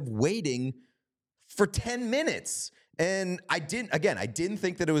just kind of waiting for 10 minutes. And I didn't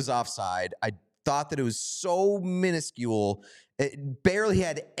think that it was offside. I thought that it was so minuscule. It barely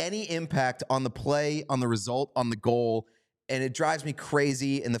had any impact on the play, on the result, on the goal. And it drives me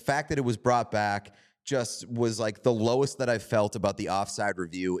crazy. And the fact that it was brought back just was like the lowest that I've felt about the offside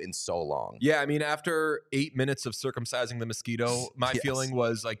review in so long. Yeah, I mean, after 8 minutes of circumcising the mosquito, my feeling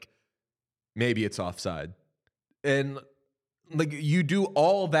was like, maybe it's offside. And like you do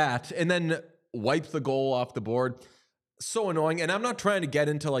all that and then wipe the goal off the board. So annoying. And I'm not trying to get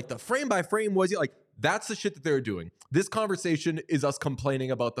into like the frame by frame was it like that's the shit that they're doing. This conversation is us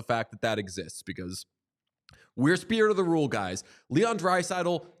complaining about the fact that exists because we're spirit of the rule guys. Leon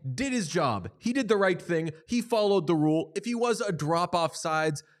Draisaitl did his job. He did the right thing. He followed the rule. If he was a drop off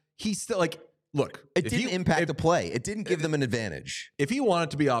sides, he still like look. It didn't impact the play. It didn't give them an advantage. If he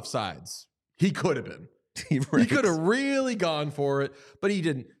wanted to be offsides, he could have been. Right. He could have really gone for it, but he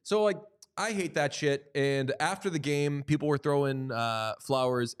didn't. So like I hate that shit. And after the game, people were throwing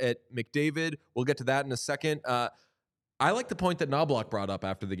flowers at McDavid. We'll get to that in a second. I like the point that Knobloch brought up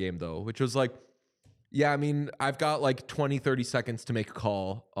after the game, though, which was like, yeah, I mean, I've got like 20, 30 seconds to make a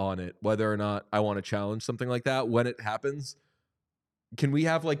call on it, whether or not I want to challenge something like that when it happens. Can we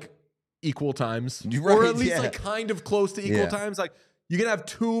have like equal times? Right, or at least like kind of close to equal times? Like you can have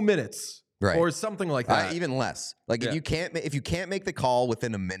 2 minutes or something like that. Even less. Like if you can't make the call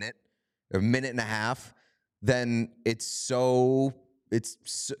within a minute, a minute and a half, then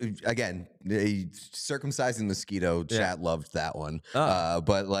again, circumcising the mosquito chat loved that one.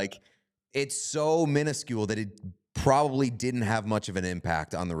 But like it's so minuscule that it probably didn't have much of an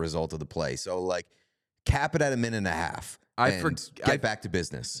impact on the result of the play. So like cap it at a minute and a half and get back to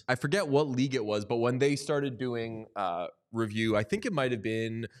business. I forget what league it was, but when they started doing review, I think it might have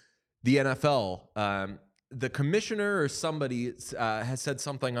been the NFL. The commissioner or somebody has said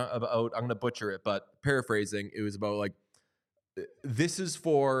something about, I'm going to butcher it, but paraphrasing, it was about like, this is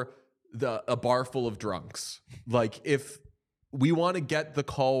for a bar full of drunks. Like if we want to get the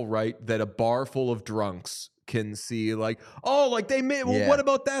call right that a bar full of drunks can see like, oh, like they made, well, what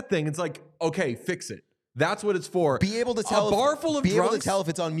about that thing? It's like, okay, fix it. That's what it's for. Be able to tell a bar full of be drunks, able to tell if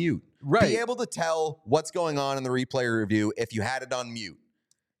it's on mute. Right. Be able to tell what's going on in the replay review if you had it on mute.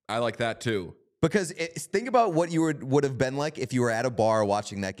 I like that too. Because think about what you would have been like if you were at a bar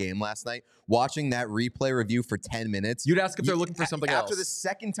watching that game last night, watching that replay review for 10 minutes. You'd ask if they're looking for something else. After the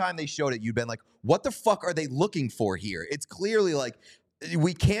second time they showed it, you'd been like, what the fuck are they looking for here? It's clearly like,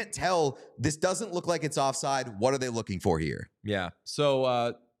 we can't tell. This doesn't look like it's offside. What are they looking for here? Yeah.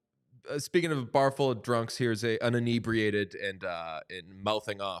 So speaking of a bar full of drunks, here's an inebriated and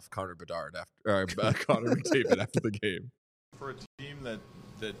mouthing off Connor Bedard Connor McDavid after the game. For a team that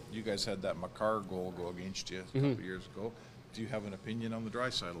you guys had that Makar goal go against you a couple years ago, do you have an opinion on the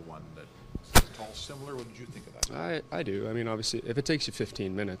Draisaitl one? It's all similar. What did you think of that? I do. I mean, obviously, if it takes you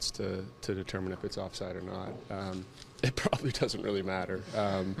 15 minutes to determine if it's offside or not, it probably doesn't really matter.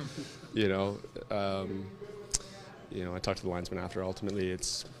 I talked to the linesman after. Ultimately,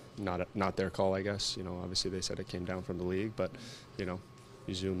 it's not their call, I guess. Obviously, they said it came down from the league, but you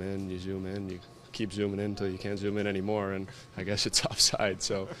zoom in, you keep zooming in until you can't zoom in anymore, and I guess it's offside.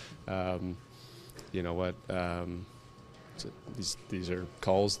 So, you know what? These are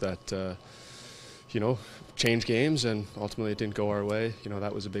calls that change games, and ultimately it didn't go our way.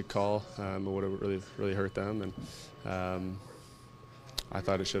 That was a big call. It would have really hurt them, and I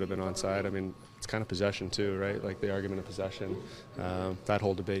thought it should have been onside. I mean, it's kind of possession too, right? Like the argument of possession. That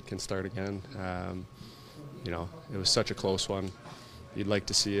whole debate can start again. It was such a close one. You'd like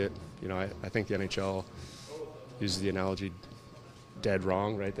to see it. I think the NHL uses the analogy dead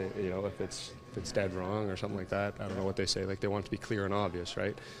wrong, right? If it's dead wrong or something like that, I don't know what they say. Like they want it to be clear and obvious,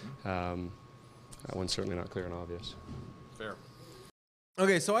 right? That one's certainly not clear and obvious. Fair.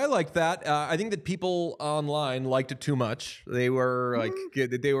 Okay, so I like that. I think that people online liked it too much. They were like,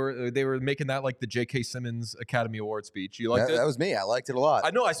 they were making that like the J.K. Simmons Academy Award speech. You liked it? That was me. I liked it a lot. I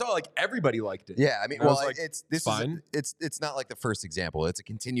know. I saw like everybody liked it. Yeah, I mean, it's fine. It's not like the first example. It's a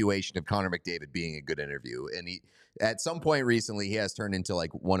continuation of Connor McDavid being a good interview, and he at some point recently he has turned into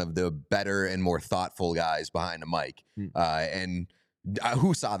like one of the better and more thoughtful guys behind a mic, and.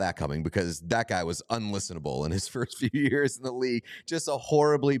 Who saw that coming? Because that guy was unlistenable in his first few years in the league. Just a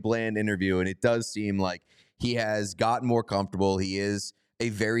horribly bland interview. And it does seem like he has gotten more comfortable. He is a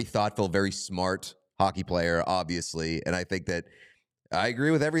very thoughtful, very smart hockey player, obviously. And I think that I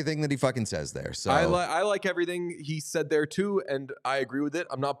agree with everything that he fucking says there. So I like everything he said there too, and I agree with it.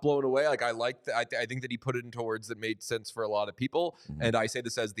 I'm not blown away. Like I think that he put it into words that made sense for a lot of people. Mm-hmm. And I say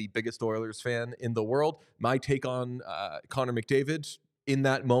this as the biggest Oilers fan in the world. My take on Connor McDavid in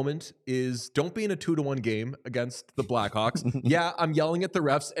that moment is don't be in a 2-1 game against the Blackhawks. Yeah, I'm yelling at the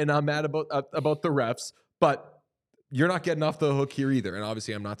refs and I'm mad about the refs, but you're not getting off the hook here either. And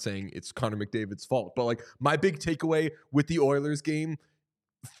obviously I'm not saying it's Connor McDavid's fault, but like my big takeaway with the Oilers game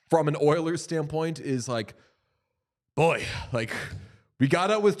from an Oilers standpoint is like, boy, like we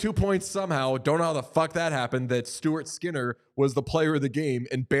got out with 2 points somehow. Don't know how the fuck that happened, that Stuart Skinner was the player of the game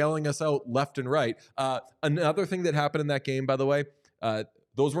and bailing us out left and right. Another thing that happened in that game, by the way,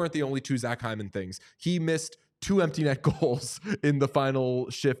 those weren't the only two Zach Hyman things. He missed 2 empty net goals in the final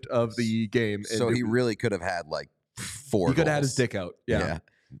shift of the game. So he really could have had like 4 He could have goals. had his dick out. Yeah.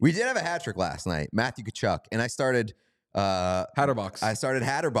 We did have a hat trick last night. Matthew Tkachuk. And I started Hatterbox. I started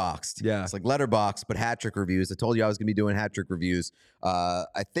Hatterboxed. Yeah. It's like letterbox, but hat trick reviews. I told you I was going to be doing hat trick reviews.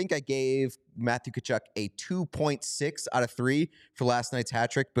 I think I gave Matthew Tkachuk a 2.6 out of 3 for last night's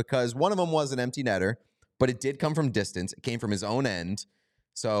hat trick because one of them was an empty netter, but it did come from distance. It came from his own end.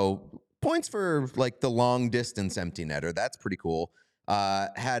 So points for like the long distance empty netter. That's pretty cool.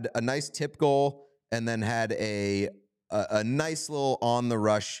 Had a nice tip goal and then had a nice little on the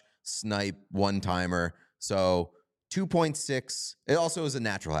rush snipe one-timer. So 2.6. It also is a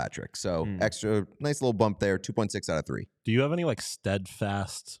natural hat trick. So extra nice little bump there. 2.6 out of 3. Do you have any like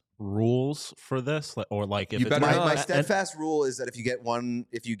steadfast rules for this, or like if You it's better My steadfast rule is that if you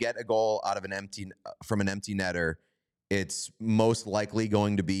get a goal out of from an empty netter, it's most likely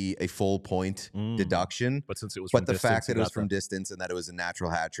going to be a full point deduction. But since it was, but the fact that it was from distance and that it was a natural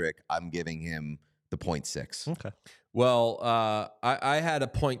hat trick, I'm giving him the 0.6. Okay. Well, I had a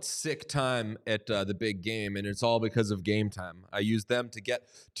 0.6 time at the big game, and it's all because of Game Time. I used them to get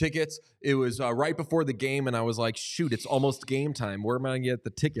tickets. It was right before the game, and I was like, shoot, it's almost game time. Where am I going to get the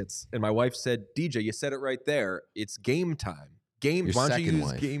tickets? And my wife said, DJ, you said it right there. It's game time. Your Why don't you second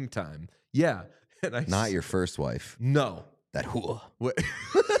use wife. Game Time? Yeah. And Not your first wife. No. That whore. What?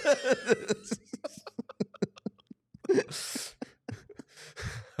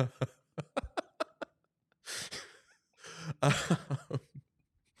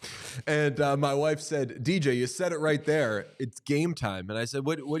 And my wife said, DJ, you said it right there. It's game time. And I said,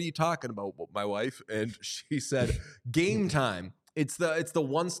 what are you talking about, my wife? And she said, game time. It's the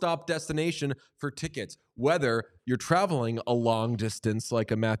one-stop destination for tickets, whether you're traveling a long distance like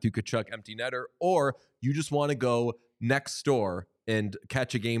a Matthew Tkachuk empty netter, or you just want to go next door and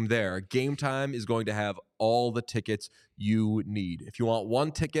catch a game there. Game Time is going to have all the tickets you need. If you want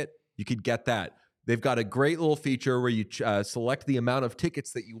one ticket, you could get that. They've got a great little feature where you select the amount of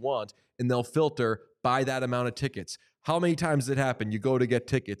tickets that you want, and they'll filter by that amount of tickets. How many times did it happen? You go to get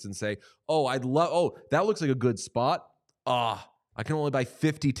tickets and say, that looks like a good spot. I can only buy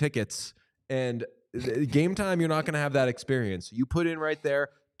 50 tickets. And Game Time, you're not going to have that experience. You put in right there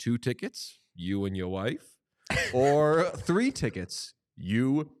 2 tickets, you and your wife, or 3 tickets,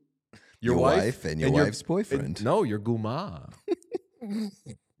 your wife and your wife's boyfriend. No, your guma.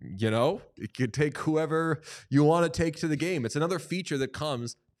 You know, you could take whoever you want to take to the game. It's another feature that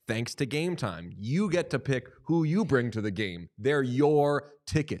comes thanks to Game Time. You get to pick who you bring to the game. They're your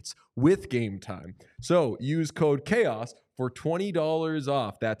tickets with Game Time. So use code CHAOS for $20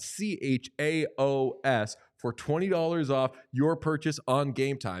 off. That's CHAOS for $20 off your purchase on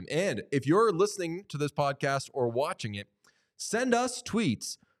Game Time. And if you're listening to this podcast or watching it, send us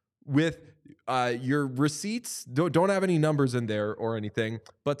tweets with your receipts. Don't have any numbers in there or anything,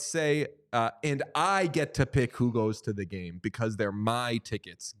 but say, and I get to pick who goes to the game because they're my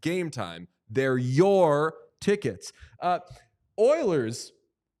tickets. Game Time, they're your tickets. Oilers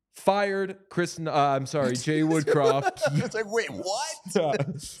fired Jay Woodcroft. It's like, wait,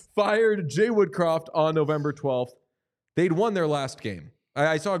 what? Fired Jay Woodcroft on November 12th. They'd won their last game.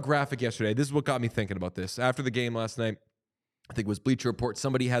 I saw a graphic yesterday. This is what got me thinking about this. After the game last night, I think it was Bleacher Report,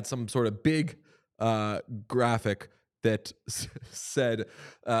 somebody had some sort of big graphic that said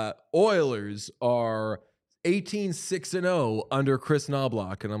Oilers are 18-6-0 under Chris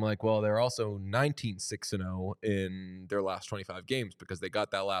Knobloch. And I'm like, well, they're also 19-6-0 in their last 25 games because they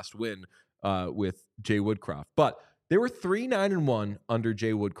got that last win with Jay Woodcroft. But they were 3-9-1 under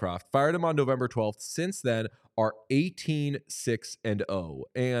Jay Woodcroft. Fired him on November 12th. Since then are 18-6-0.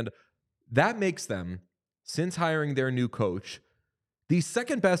 And that makes them, since hiring their new coach, the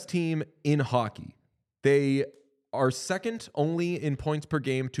second best team in hockey. They are second only in points per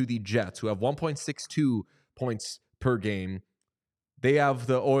game to the Jets, who have 1.62 points per game. They have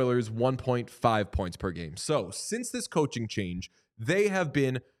the Oilers 1.5 points per game. So since this coaching change, they have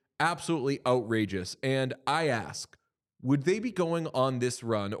been absolutely outrageous. And I ask, would they be going on this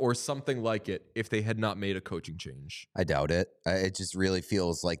run or something like it if they had not made a coaching change? I doubt it. It just really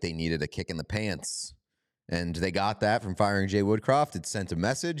feels like they needed a kick in the pants. And they got that from firing Jay Woodcroft. It sent a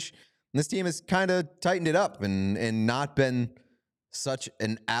message. And this team has kind of tightened it up and not been such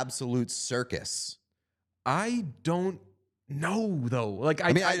an absolute circus. I don't know, though. Like,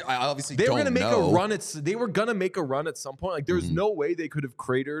 I obviously they don't were gonna make know. a run. They were gonna make a run at some point. Like, there's no way they could have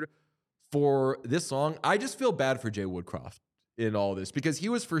cratered for this long. I just feel bad for Jay Woodcroft in all this because he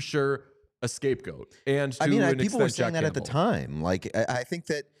was for sure a scapegoat. And people were saying that at the time. Like, I think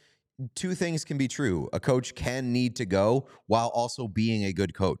that two things can be true. A coach can need to go while also being a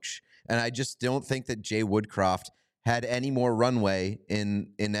good coach. And I just don't think that Jay Woodcroft had any more runway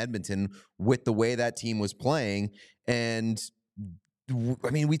in Edmonton with the way that team was playing. And I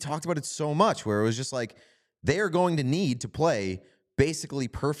mean, we talked about it so much where it was just like, they are going to need to play basically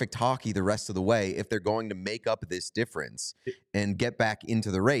perfect hockey the rest of the way if they're going to make up this difference and get back into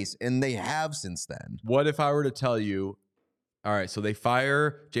the race. And they have since then. What if I were to tell you, all right, so they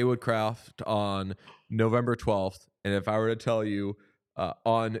fire Jay Woodcroft on November 12th. And if I were to tell you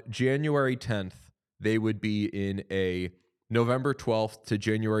on January 10th, they would be in a November 12th to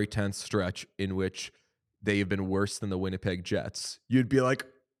January 10th stretch in which they have been worse than the Winnipeg Jets, you'd be like,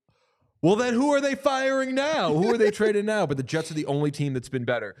 well, then who are they firing now? Who are they trading now? But the Jets are the only team that's been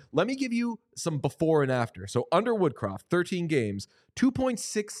better. Let me give you some before and after. So under Woodcroft, 13 games,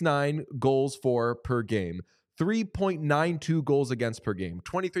 2.69 goals for per game. 3.92 goals against per game,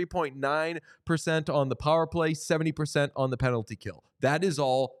 23.9% on the power play, 70% on the penalty kill. That is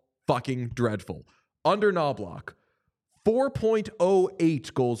all fucking dreadful. Under Knobloch,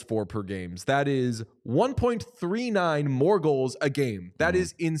 4.08 goals for per games. That is 1.39 more goals a game. That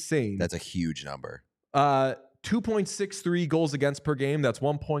is insane. That's a huge number. 2.63 goals against per game. That's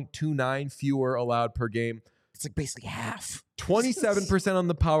 1.29 fewer allowed per game. It's like basically half. 27% on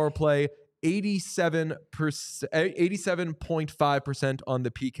the power play. 87.5% on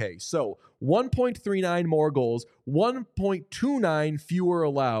the PK. So 1.39 more goals, 1.29 fewer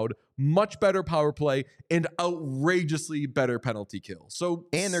allowed, much better power play, and outrageously better penalty kill. So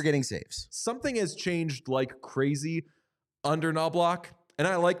and they're getting saves. Something has changed like crazy under Knobloch, And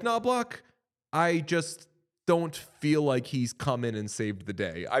I like Knobloch. I just don't feel like he's come in and saved the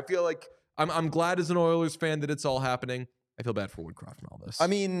day. I feel like I'm glad as an Oilers fan that it's all happening. I feel bad for Woodcroft and all this. I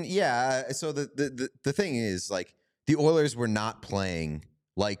mean, yeah. So the thing is, like, the Oilers were not playing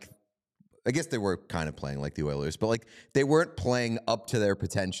like, I guess they were kind of playing like the Oilers, but like they weren't playing up to their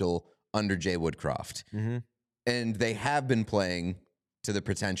potential under Jay Woodcroft. Mm-hmm. And they have been playing to the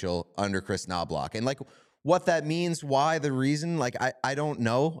potential under Chris Knobloch. And like what that means, why, the reason, like I don't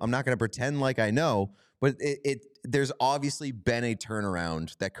know. I'm not going to pretend like I know, but there's obviously been a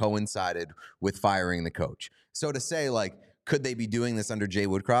turnaround that coincided with firing the coach. So to say, like, could they be doing this under Jay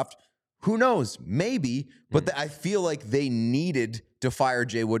Woodcroft? Who knows? Maybe, but I feel like they needed to fire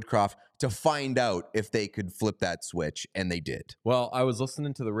Jay Woodcroft to find out if they could flip that switch, and they did. Well, I was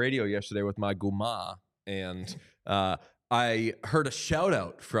listening to the radio yesterday with my guma, and I heard a shout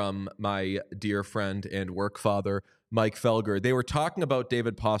out from my dear friend and work father, Mike Felger. They were talking about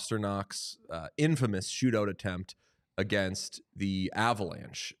David Pasternak's infamous shootout attempt against the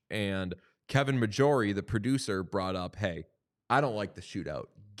Avalanche, and Kevin Majori, the producer, brought up, hey, I don't like the shootout.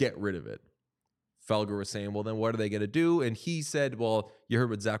 Get rid of it. Felger was saying, well, then what are they going to do? And he said, well, you heard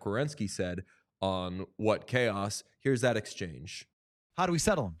what Zach Werenski said on What Chaos. Here's that exchange. How do we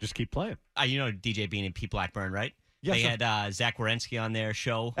settle him? Just keep playing. You know DJ Bean and Pete Blackburn, right? Yes, they sir. had Zach Werenski on their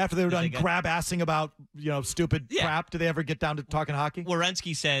show. After they were done grab-assing about, stupid crap, do they ever get down to talking hockey?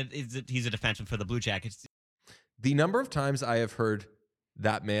 Werenski said he's a defenseman for the Blue Jackets. The number of times I have heard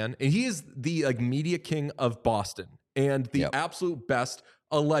that man, and he is the media king of Boston and the absolute best,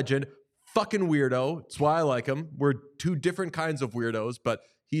 a legend, fucking weirdo. That's why I like him. We're two different kinds of weirdos, but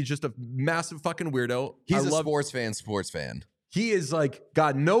he's just a massive fucking weirdo. He's a sports fan. He is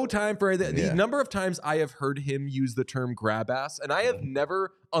got no time for anything. The number of times I have heard him use the term grab ass, and I have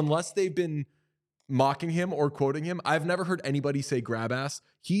never, unless they've been mocking him or quoting him, I've never heard anybody say grab ass.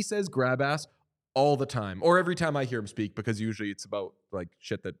 He says grab ass all the time, or every time I hear him speak, because usually it's about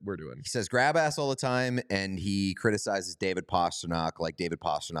shit that we're doing. He says grab ass all the time, and he criticizes David Pastrnak like David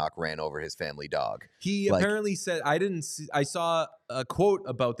Pastrnak ran over his family dog. He apparently said, I saw a quote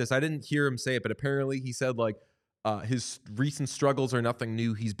about this. I didn't hear him say it, but apparently he said his recent struggles are nothing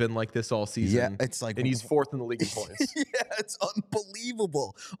new. He's been like this all season. Yeah, it's and he's fourth in the league in points. Yeah, it's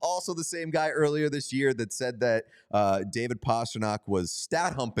unbelievable. Also, the same guy earlier this year that said that David Pastrnak was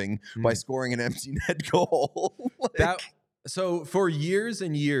stat humping by scoring an empty net goal. So for years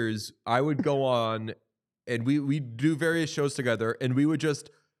and years, I would go on and we do various shows together, and we would just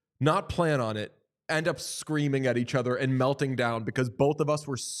not plan on it, end up screaming at each other and melting down because both of us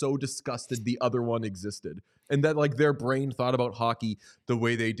were so disgusted the other one existed. And that their brain thought about hockey the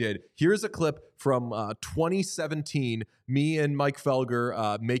way they did. Here's a clip from 2017, me and Mike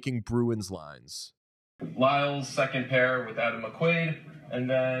Felger making Bruins lines. Lyle's second pair with Adam McQuaid, and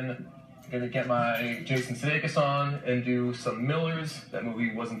then gonna get my Jason Sudeikis on and do some Millers. That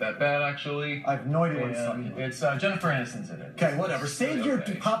movie wasn't that bad, actually. I have no idea what it's talking about. It's Jennifer Aniston's in it. Okay, whatever. Save your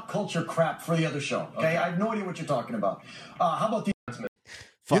pop culture crap for the other show. Okay, I have no idea what you're talking about. How about the...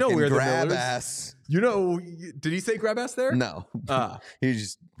 We're grab the ass. Did he say grab ass there? No. He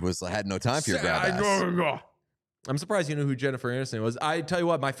just had no time for your grab ass. I'm surprised you know who Jennifer Aniston was. I tell you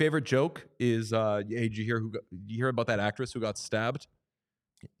what, my favorite joke is, hey, did you hear about that actress who got stabbed?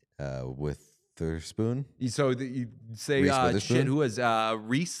 Witherspoon? So you say, shit, who was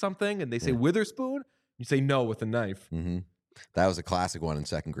Reese something? And they say Witherspoon? You say no with a knife. Mm-hmm. That was a classic one in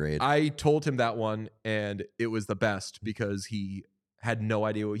second grade. I told him that one, and it was the best because he had no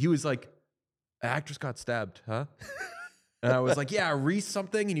idea. He was like, an actress got stabbed, huh? And I was like, yeah, Reese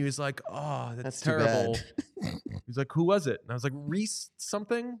something. And he was like, oh, that's terrible. He's like, who was it? And I was like, Reese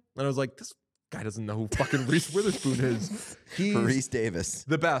something. And I was like, this guy doesn't know who fucking Reese Witherspoon is. He's Reese Davis.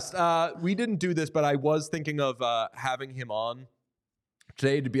 The best. We didn't do this, but I was thinking of having him on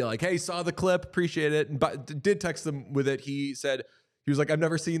today to be like, hey, saw the clip, appreciate it. But did text him with it. He said, he was like, I've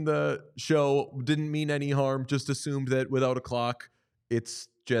never seen the show, didn't mean any harm, just assumed that without a clock, it's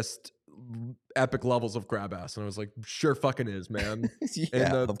just epic levels of grab ass. And I was like, sure fucking is, man.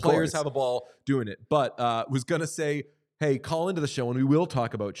 And the players have a ball doing it. But was going to say, hey, call into the show and we will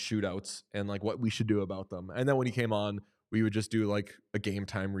talk about shootouts and what we should do about them. And then when he came on, we would just do a game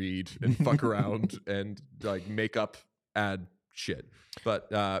time read and fuck around and make up, add shit.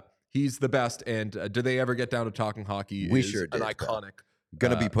 But he's the best. And do they ever get down to talking hockey? We sure did. An iconic.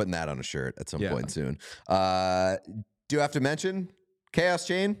 Gonna be putting that on a shirt at some point soon. Do you have to mention Chaos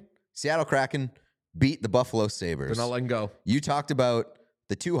Chain? Seattle Kraken beat the Buffalo Sabres. They're not letting go. You talked about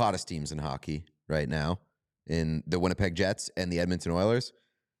the two hottest teams in hockey right now in the Winnipeg Jets and the Edmonton Oilers.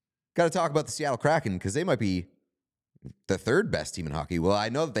 Got to talk about the Seattle Kraken because they might be the third best team in hockey. Well, I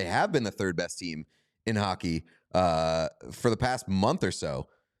know that they have been the third best team in hockey for the past month or so.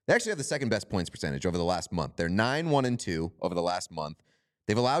 They actually have the second best points percentage over the last month. They're 9-1-2 over the last month.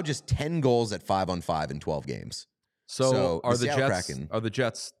 They've allowed just 10 goals at 5-on-5 in 12 games. So are the Seattle Jets Kraken, are the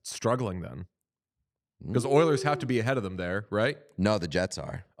Jets struggling then? Because Oilers have to be ahead of them there, right? No, the Jets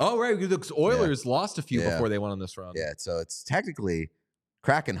are. Oh, right. Because Oilers lost a few Yeah. before they went on this run. Yeah, so it's technically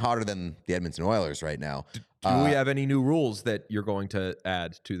Kraken hotter than the Edmonton Oilers right now. Do we have any new rules that you're going to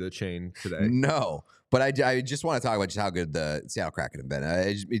add to the chain today? No, but I just want to talk about just how good the Seattle Kraken have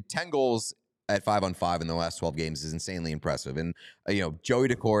been. 10 goals at 5-on-5 in the last 12 games is insanely impressive. And, Joey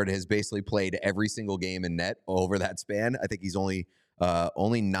Decord has basically played every single game in net over that span. I think he's only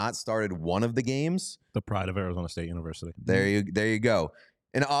not started one of the games. The pride of Arizona State University. There you go.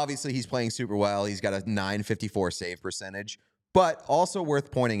 And obviously he's playing super well. He's got a .954 save percentage. But also worth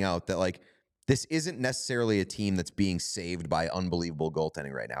pointing out that, this isn't necessarily a team that's being saved by unbelievable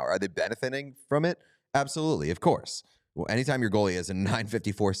goaltending right now. Are they benefiting from it? Absolutely, of course. Well, anytime your goalie has a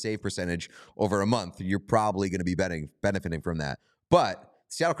 .954 save percentage over a month, you're probably going to be benefiting from that. But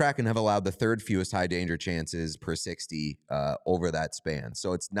Seattle Kraken have allowed the third fewest high danger chances per 60 over that span.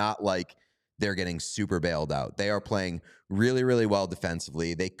 So it's not like they're getting super bailed out. They are playing really, really well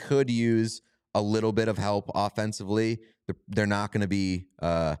defensively. They could use a little bit of help offensively. They're not going to be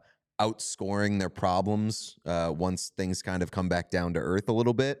outscoring their problems once things kind of come back down to earth a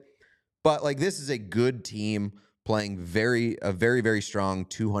little bit. But this is a good team playing a very, very strong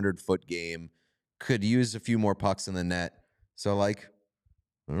 200-foot game. Could use a few more pucks in the net. So I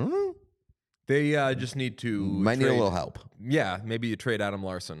don't know. They just need to Might need a little help. Yeah, maybe you trade Adam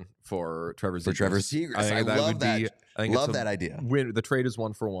Larson for Trevor Zegras. For Trevor Zegras. I love that. Love that idea. The trade is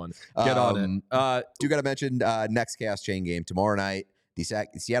 1-for-1. Get on it. Do got to mention next Chaos Chain game tomorrow night. The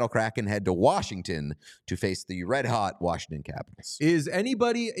Seattle Kraken head to Washington to face the red-hot Washington Capitals. Is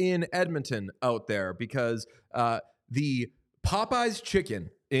anybody in Edmonton out there? Because the Popeyes Chicken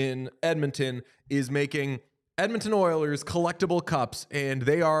in Edmonton is making Edmonton Oilers collectible cups, and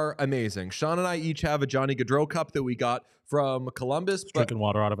they are amazing. Sean and I each have a Johnny Gaudreau cup that we got from Columbus. Drinking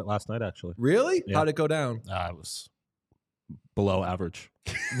water out of it last night, actually. Really? Yeah. How'd it go down? It was below average.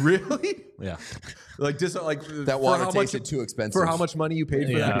 Really? Yeah. That water tasted too expensive. For how much money you paid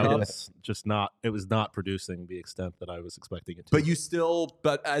for that cup? It was just not. It was not producing the extent that I was expecting it to.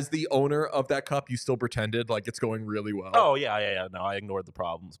 But as the owner of that cup, you still pretended like it's going really well. Oh yeah. No, I ignored the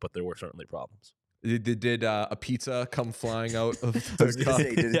problems, but there were certainly problems. Did a pizza come flying out of the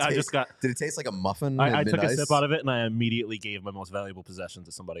cup? Did it taste like a muffin? I took a sip out of it, and I immediately gave my most valuable possession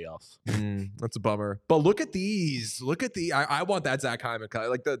to somebody else. That's a bummer. But look at these. Look at the. I want that Zach Hyman cup.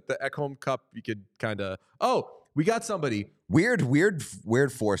 Like the Ekholm cup, you could kind of. Oh, we got somebody. Weird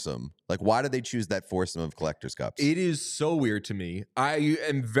foursome. Why did they choose that foursome of collector's cups? It is so weird to me. I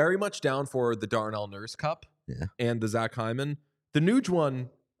am very much down for the Darnell Nurse cup and the Zach Hyman. The Nuge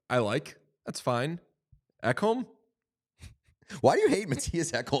one, I like. That's fine. Ekholm? Why do you hate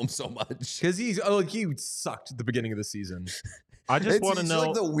Matthias Ekholm so much? Because he sucked at the beginning of the season. I just want to know.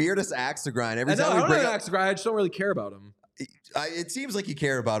 It's the weirdest axe to grind. Every I time we don't bring know up axe to grind. I just don't really care about him. It seems like you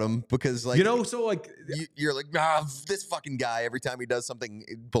care about him because, you're like, this fucking guy every time he does something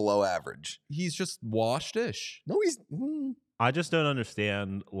below average. He's just washed-ish. No, he's. I just don't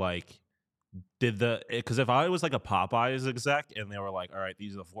understand, because if I was like a Popeyes exec and they were like, all right,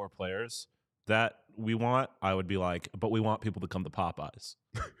 these are the 4 players that we want, I would be like, but we want people to come to Popeyes.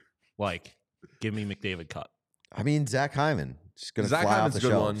 Give me McDavid cut. I mean, Zach Hyman. Just going to fly off the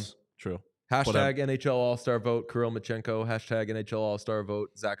shelves. True. Hashtag NHL All-Star vote, Kirill Machenko. Hashtag NHL All-Star vote,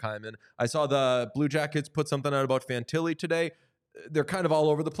 Zach Hyman. I saw the Blue Jackets put something out about Fantilli today. They're kind of all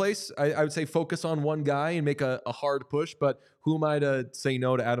over the place. I would say focus on one guy and make a hard push, but who am I to say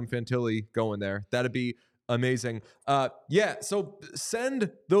no to Adam Fantilli going there? That'd be amazing. So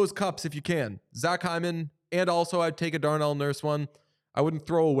send those cups if you can. Zach Hyman, and also I'd take a Darnell Nurse one. I wouldn't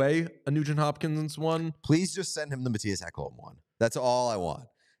throw away a Nugent Hopkins one. Please just send him the Matthias Ekholm one. That's all I want.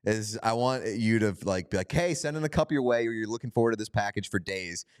 I want you to be like, hey, send in a cup your way, or you're looking forward to this package for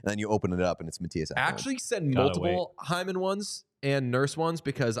days, and then you open it up and it's Matthias Ekholm. Actually send multiple Hyman ones and Nurse ones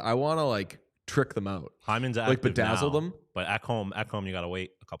because I want to trick them out. Hyman's active bedazzle now, them. But Ekholm, you got to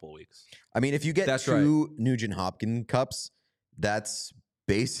wait a couple of weeks. I mean, if you get two Nugent Hopkins cups, that's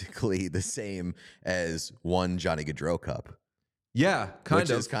basically the same as one Johnny Gaudreau cup. Yeah,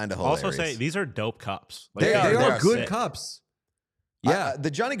 which is kind of hilarious. Also say these are dope cups. They are good cups. Yeah. The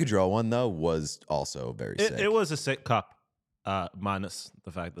Johnny Gaudreau one, though, was also very sick. It was a sick cup, minus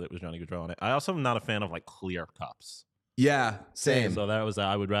the fact that it was Johnny Gaudreau on it. I also am not a fan of clear cups. Yeah, same. So that was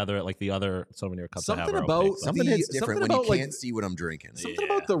I would rather like the other souvenir cups. Something I have about Something hits different something when you about, can't see what I'm drinking. Something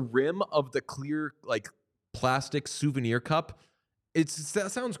about the rim of the clear like plastic souvenir cup.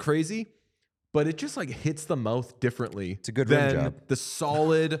 That sounds crazy, but it just like hits the mouth differently. It's a good rim than job. the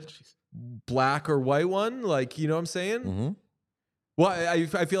solid black or white one. Like, you know what I'm saying? Mm-hmm. Well,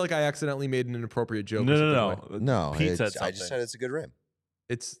 I feel like I accidentally made an inappropriate joke. No. Pete said I just said it's a good rim.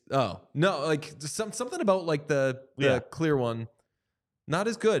 Like something about like the clear one, not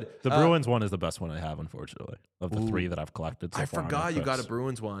as good. The Bruins one is the best one I have, unfortunately, of the 3 that I've collected. So I far forgot you got a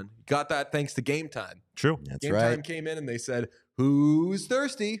Bruins one. Got that thanks to Game Time. True. That's Game right. Time came in and they said, "Who's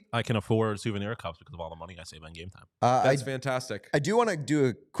thirsty?" I can afford souvenir cups because of all the money I save on Game Time. That's fantastic. I do want to do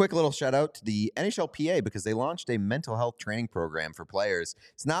a quick little shout out to the NHLPA because they launched a mental health training program for players.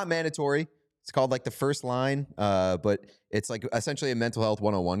 It's not mandatory. It's called like the First Line, but it's like essentially a mental health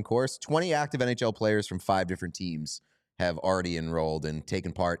 101 course. 20 active NHL players from 5 different teams have already enrolled and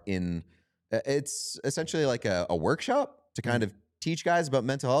taken part in. It's essentially like a workshop to kind of teach guys about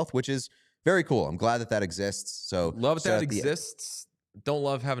mental health, which is very cool. I'm glad that exists. So love that exists. Don't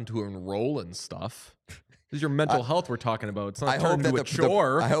love having to enroll in stuff. This is your mental health we're talking about. It's not turned into a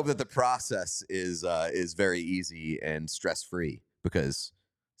chore. I hope that the process is very easy and stress free because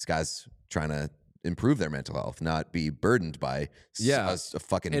this guy's trying to improve their mental health, not be burdened by a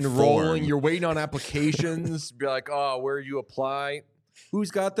fucking enrolling. form. You're waiting on applications. Be like, oh, where you apply? Who's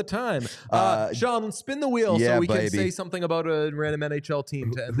got the time? Sean, spin the wheel so we can say something about a random NHL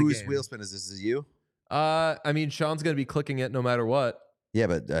team to end the game. Whose wheel spin is this? Is it you? I mean, Sean's going to be clicking it no matter what. Yeah,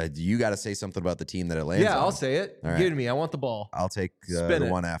 but you got to say something about the team that it lands on. I'll say it. All right. Give it to me. I want the ball. I'll take the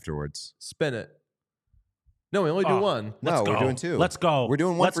one afterwards. Spin it. No, we only do one. No, we're doing 2. Let's go. We're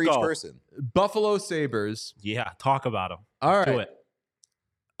doing one for each person. Buffalo Sabres. Yeah, talk about them. All right. Do it.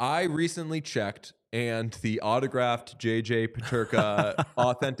 I recently checked, and the autographed JJ Peterka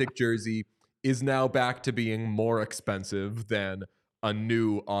authentic jersey is now back to being more expensive than a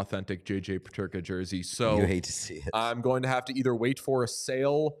new authentic JJ Peterka jersey. So you hate to see it. I'm going to have to either wait for a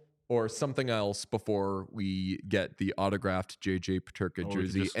sale or something else before we get the autographed JJ Peterka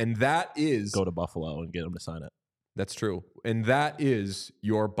jersey. And that is... Go to Buffalo and get them to sign it. That's true. And that is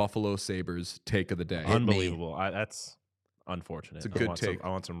your Buffalo Sabres take of the day. Unbelievable. That's unfortunate. It's a good take. I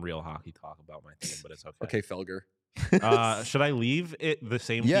want some real hockey talk about my team, but it's okay. Okay, Felger. Should I leave it the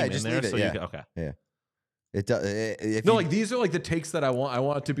same team in just there? Leave it, So yeah. you okay. Yeah. It does. Like these are like the takes that I want. I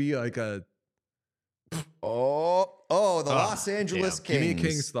want it to be like a... the Los Angeles Kings. Give me a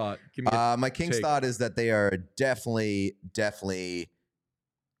King's thought. Give me my King's thought is that they are definitely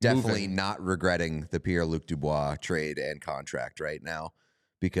not regretting the Pierre-Luc Dubois trade and contract right now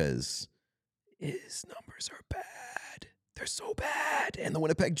because his numbers are bad. They're so bad. And the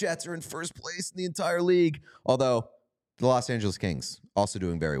Winnipeg Jets are in first place in the entire league. Although the Los Angeles Kings also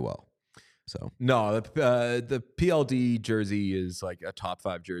doing very well. So no, the PLD jersey is like a top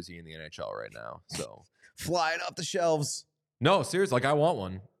 5 jersey in the NHL right now. So flying off the shelves. No, seriously, like I want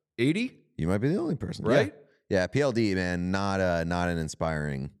one. 80? You might be the only person, right? Yeah, PLD, man, not an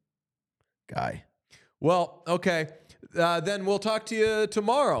inspiring guy. Well, okay. Then we'll talk to you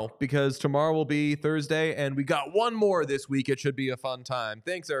tomorrow because tomorrow will be Thursday and we got one more this week. It should be a fun time.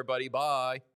 Thanks, everybody. Bye.